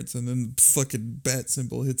parents, and then the fucking bat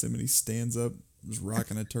symbol hits him and he stands up, just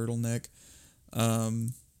rocking a turtleneck.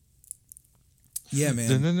 Yeah,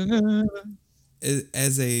 man.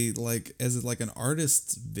 As an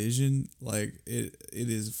artist's vision, like it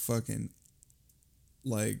is fucking,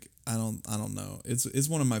 like, I don't know. It's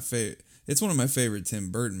one of my favorite Tim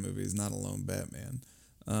Burton movies, not alone Batman.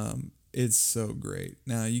 It's so great.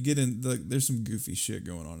 Now you get in, there's some goofy shit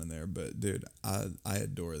going on in there, but dude, I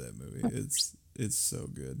adore that movie. It's so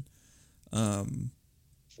good. A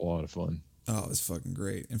lot of fun. Oh, it's fucking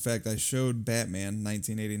great. In fact, I showed Batman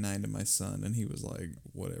 1989 to my son, and he was like,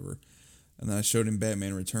 whatever. And then I showed him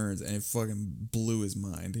Batman Returns, and it fucking blew his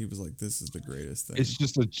mind. He was like, this is the greatest thing. It's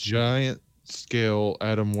just a giant scale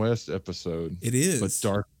Adam West episode. It is. But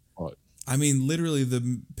dark. I mean, literally,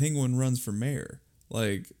 the Penguin runs for mayor.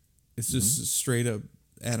 Like, it's just a straight up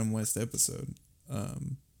Adam West episode.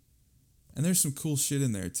 And there's some cool shit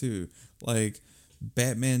in there, too. Like,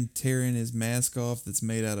 Batman tearing his mask off that's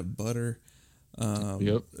made out of butter.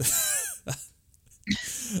 Yep.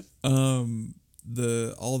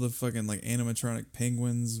 All the fucking like animatronic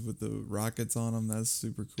penguins with the rockets on them. That's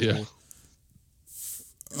super cool. Yeah.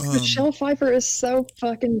 Michelle Pfeiffer is so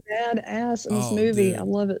fucking badass in this movie. Dude, I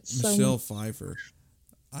love it so Michelle much. Pfeiffer.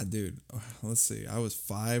 Dude, let's see. I was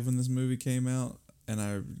 5 when this movie came out,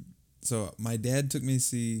 and so my dad took me to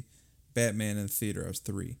see Batman in the theater. I was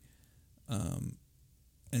 3,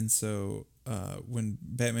 and so when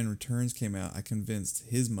Batman Returns came out, I convinced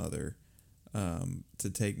his mother to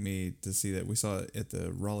take me to see that. We saw it at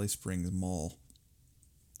the Raleigh Springs Mall.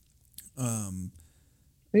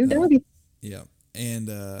 Yeah. And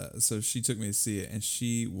so she took me to see it, and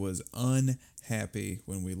she was unhappy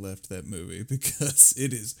when we left that movie because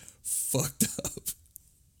it is fucked up.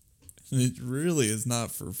 It really is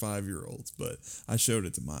not for 5-year-olds, but I showed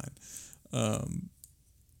it to mine.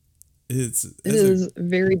 It is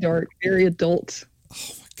very dark, very adult.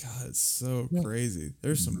 Oh my god, it's so crazy.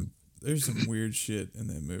 There's some weird shit in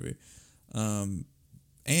that movie,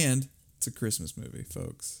 and it's a Christmas movie,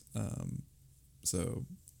 folks. So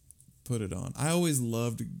put it on. I always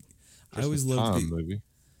loved movie. I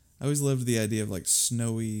always loved the idea of like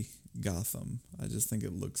snowy Gotham. I just think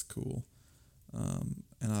it looks cool. And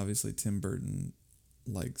obviously Tim Burton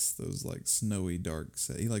likes those like snowy dark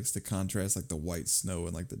set. He likes to contrast like the white snow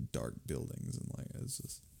and like the dark buildings, and like it's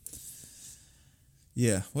just,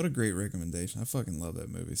 yeah, what a great recommendation. I fucking love that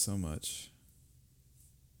movie so much.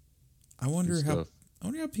 I wonder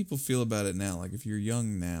how people feel about it now. Like if you're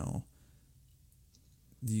young now,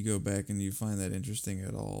 do you go back and you find that interesting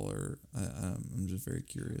at all, or I'm just very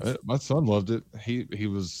curious. My son loved it. He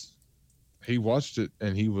watched it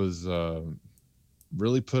and he was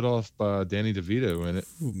really put off by Danny DeVito in it.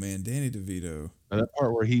 Oh man, Danny DeVito. And that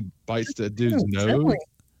part where he bites that dude's nose.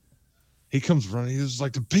 He comes running. He was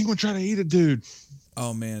like, the penguin trying to eat a dude.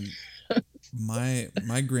 Oh man,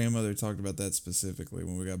 my grandmother talked about that specifically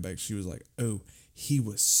when we got back. She was like, "Oh, he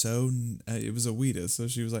was so." It was a Weta, so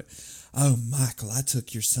she was like, "Oh, Michael, I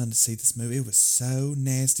took your son to see this movie. It was so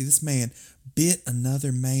nasty. This man bit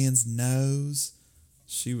another man's nose."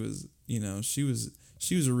 She was, she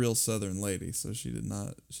was a real Southern lady, so she did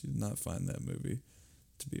not find that movie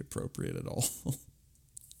to be appropriate at all.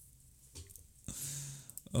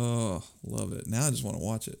 Oh, love it. Now I just want to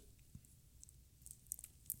watch it.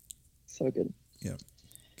 So good. Yep.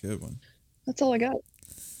 Good one. That's all I got.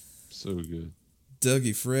 So good.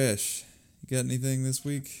 Dougie Fresh, you got anything this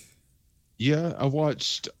week? Yeah, I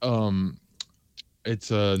watched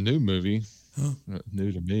it's a new movie.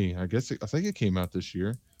 New to me. I think it came out this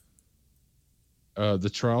year.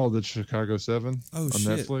 The Trial of the Chicago 7 on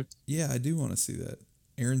Netflix. Yeah, I do want to see that.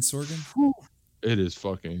 Aaron Sorkin? It is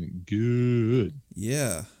fucking good.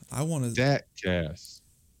 Yeah, I want to. That cast.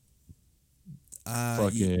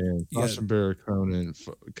 Fucking Sacha Baron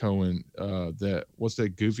Cohen. That what's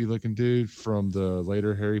that goofy looking dude from the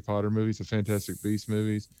later Harry Potter movies, the Fantastic Beasts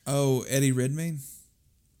movies? Oh, Eddie Redmayne.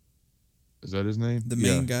 Is that his name? The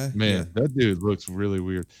main guy. Man, that dude looks really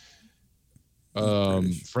weird.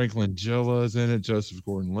 Frank Langella's in it. Joseph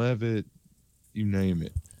Gordon-Levitt. You name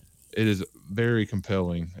it. It is very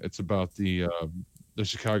compelling. It's about the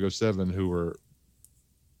Chicago 7 who were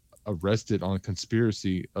arrested on a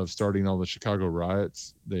conspiracy of starting all the Chicago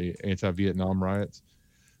riots, the anti-Vietnam riots,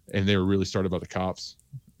 and they were really started by the cops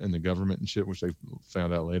and the government and shit, which they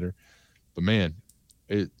found out later. But man,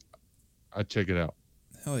 I'd check it out.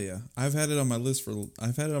 Hell yeah. I've had it on my list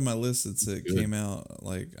since it came out,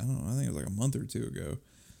 like, I don't know, I think it was like a month or two ago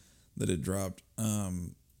that it dropped.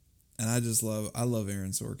 And I love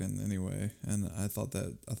Aaron Sorkin anyway, and I thought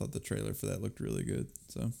the trailer for that looked really good.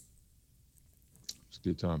 So it's a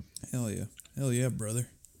good time. Hell yeah, brother.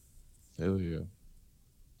 Hell yeah.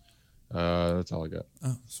 That's all I got.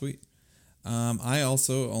 Oh, sweet. I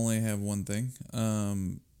also only have one thing.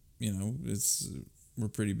 We're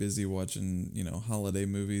pretty busy watching holiday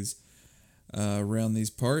movies around these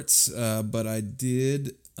parts, but I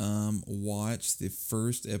did watch the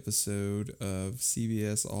first episode of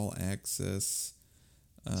CBS All Access.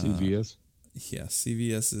 CBS? Yeah,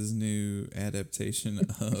 CBS's new adaptation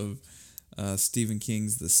of Stephen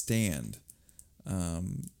King's The Stand.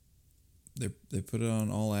 They put it on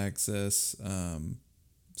All Access,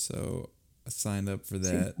 so I signed up for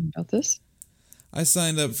that. About this? I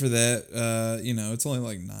signed up for that. It's only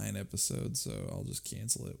like 9 episodes, so I'll just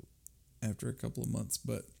cancel it after a couple of months.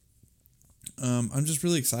 But I'm just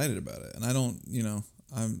really excited about it, and I don't,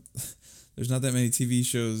 there's not that many TV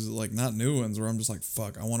shows, like not new ones, where I'm just like,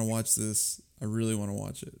 fuck, I want to watch this. I really want to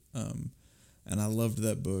watch it. And I loved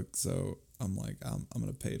that book, so I'm like, I'm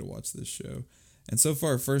gonna pay to watch this show. And so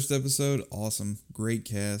far, first episode, awesome, great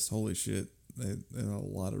cast. Holy shit, They have a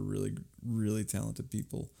lot of really, really talented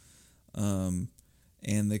people.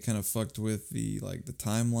 And they kind of fucked with the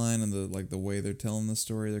timeline and the way they're telling the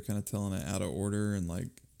story. They're kind of telling it out of order and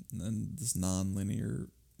in this non-linear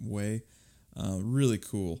way. Really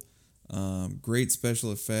cool. Great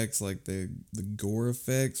special effects, like the gore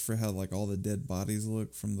effects for how all the dead bodies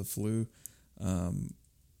look from the flu.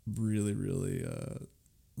 Really, really,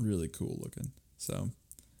 really cool looking. So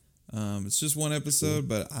it's just one episode,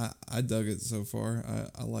 but I dug it so far.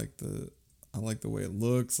 I like the way it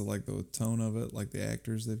looks. I like the tone of it, like the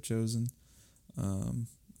actors they've chosen.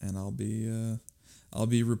 And I'll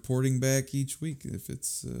be reporting back each week if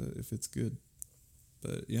it's good.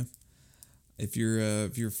 But yeah, if you're a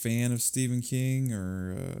fan of Stephen King,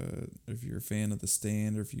 or if you're a fan of The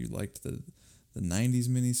Stand, or if you liked the 90s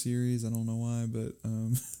miniseries, I don't know why, but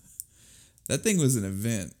that thing was an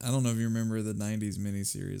event. I don't know if you remember the 90s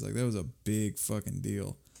miniseries. That was a big fucking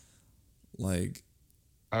deal.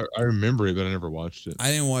 I remember it, but I never watched it.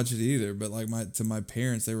 I didn't watch it either, but to my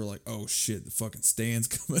parents, they were like, "Oh shit, the fucking Stand's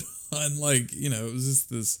coming on!" It was just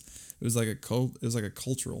this. It was like a cult. It was like a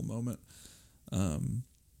cultural moment.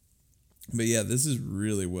 But yeah, this is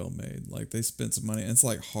really well made. They spent some money, and it's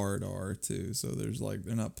hard R too. So there's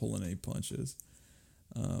they're not pulling any punches.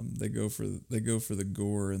 They go for the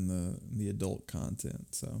gore and the adult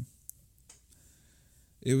content. So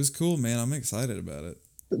it was cool, man. I'm excited about it.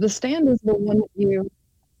 The Stand is the one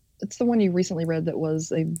it's the one you recently read that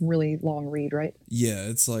was a really long read, right? Yeah,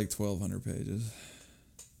 it's 1,200 pages.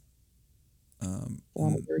 I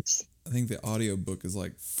think the audiobook is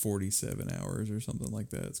 47 hours or something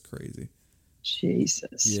like that. It's crazy.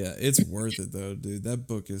 Jesus. Yeah, it's worth it though, dude. That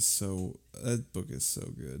book is so good.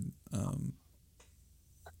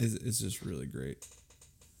 It's just really great.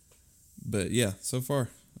 But yeah, so far,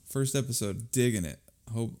 first episode, digging it.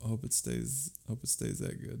 Hope it stays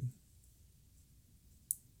that good.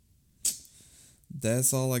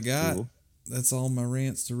 That's all I got. Cool. That's all my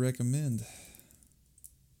rants to recommend.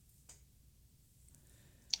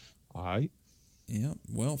 All right. Yeah.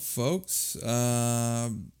 Well, folks,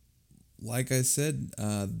 like I said,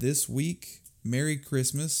 this week, Merry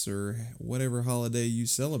Christmas, or whatever holiday you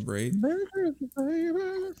celebrate. Merry Christmas, baby.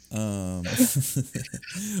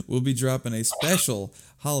 We'll be dropping a special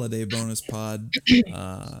holiday bonus pod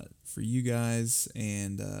for you guys,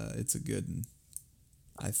 and it's a good one,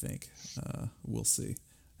 I think. We'll see.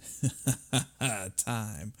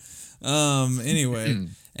 Time. Anyway,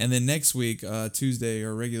 and then next week, Tuesday,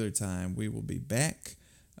 our regular time, we will be back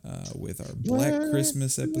with our Black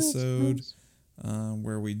Christmas episode,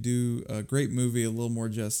 where we do a great movie a little more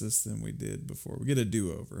justice than we did before. We get a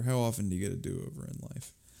do-over. How often do you get a do-over in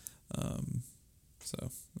life?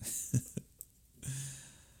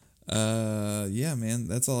 Yeah, man,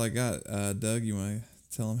 that's all I got. Doug, you want to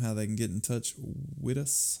tell them how they can get in touch with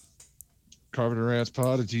us?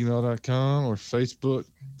 CarpenterRantsPod@gmail.com or Facebook,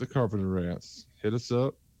 The Carpenter Rants. Hit us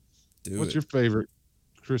up. What's your favorite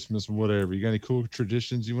Christmas whatever? You got any cool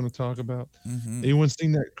traditions you want to talk about? Mm-hmm. Anyone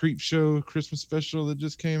seen that Creep Show Christmas special that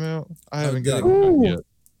just came out? I haven't got it yet.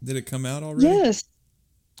 Did it come out already? Yes.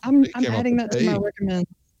 I'm adding that to my recommend.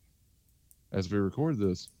 As we record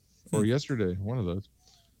this. Or yesterday, one of those.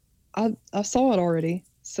 I saw it already.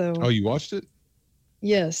 So Oh, you watched it?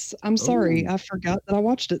 Yes. I'm sorry. I forgot that I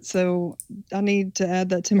watched it. So I need to add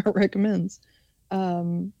that to my recommends.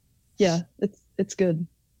 Yeah, it's good.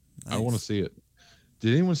 Nice. I want to see it.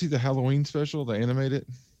 Did anyone see the Halloween special, the animated?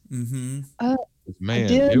 Mm-hmm. Man,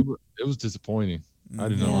 it was disappointing. Mm-hmm. I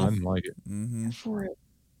didn't like it. Mm-hmm. For it.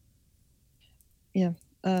 Yeah.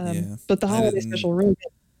 But the holiday special really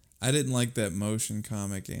good. I didn't like that motion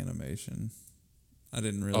comic animation. I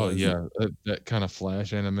didn't realize. Oh yeah, that kind of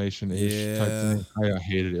Flash animation-ish type thing. I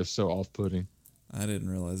hated it. It was so off-putting. I didn't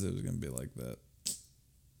realize it was gonna be like that.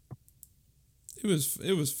 It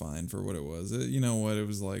was fine for what it was. You know what? It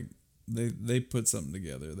was like they put something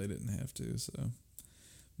together. They didn't have to. So,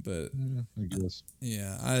 but I guess.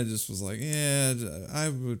 Yeah, I just was like, I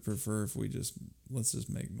would prefer if let's just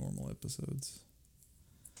make normal episodes.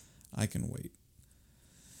 I can wait.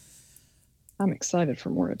 I'm excited for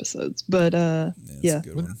more episodes, but yeah.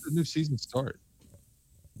 When did the new season start?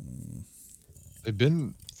 They've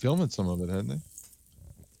been filming some of it, hadn't they?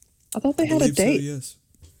 I thought they had a date. So, yes.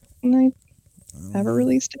 And they haven't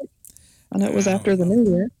released it. I know it was after the new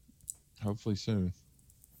year. Hopefully soon.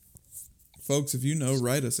 Folks, if you know,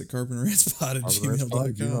 write us at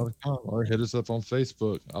carpenterrantsPod@gmail.com or hit us up on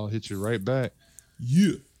Facebook. I'll hit you right back.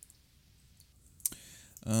 Yeah.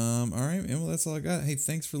 All right, well, that's all I got. Hey,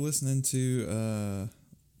 thanks for listening to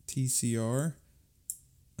TCR,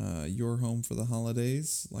 your home for the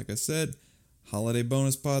holidays. Like I said, Holiday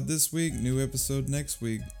bonus pod this week, new episode next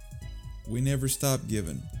week. We never stop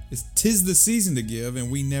giving. Tis the season to give,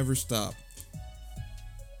 and we never stop.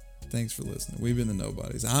 Thanks for listening. We've been the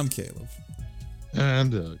Nobodies. I'm Caleb. And I'm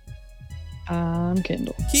Doug. I'm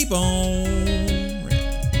Kendall. Keep on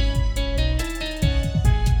ranting.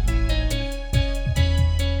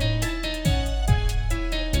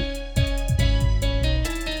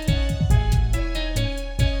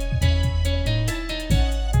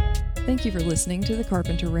 Thank you for listening to the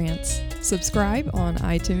Carpenter Rants. Subscribe on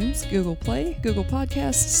iTunes, Google Play, Google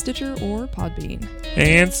Podcasts, Stitcher, or Podbean.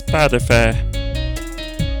 And Spotify.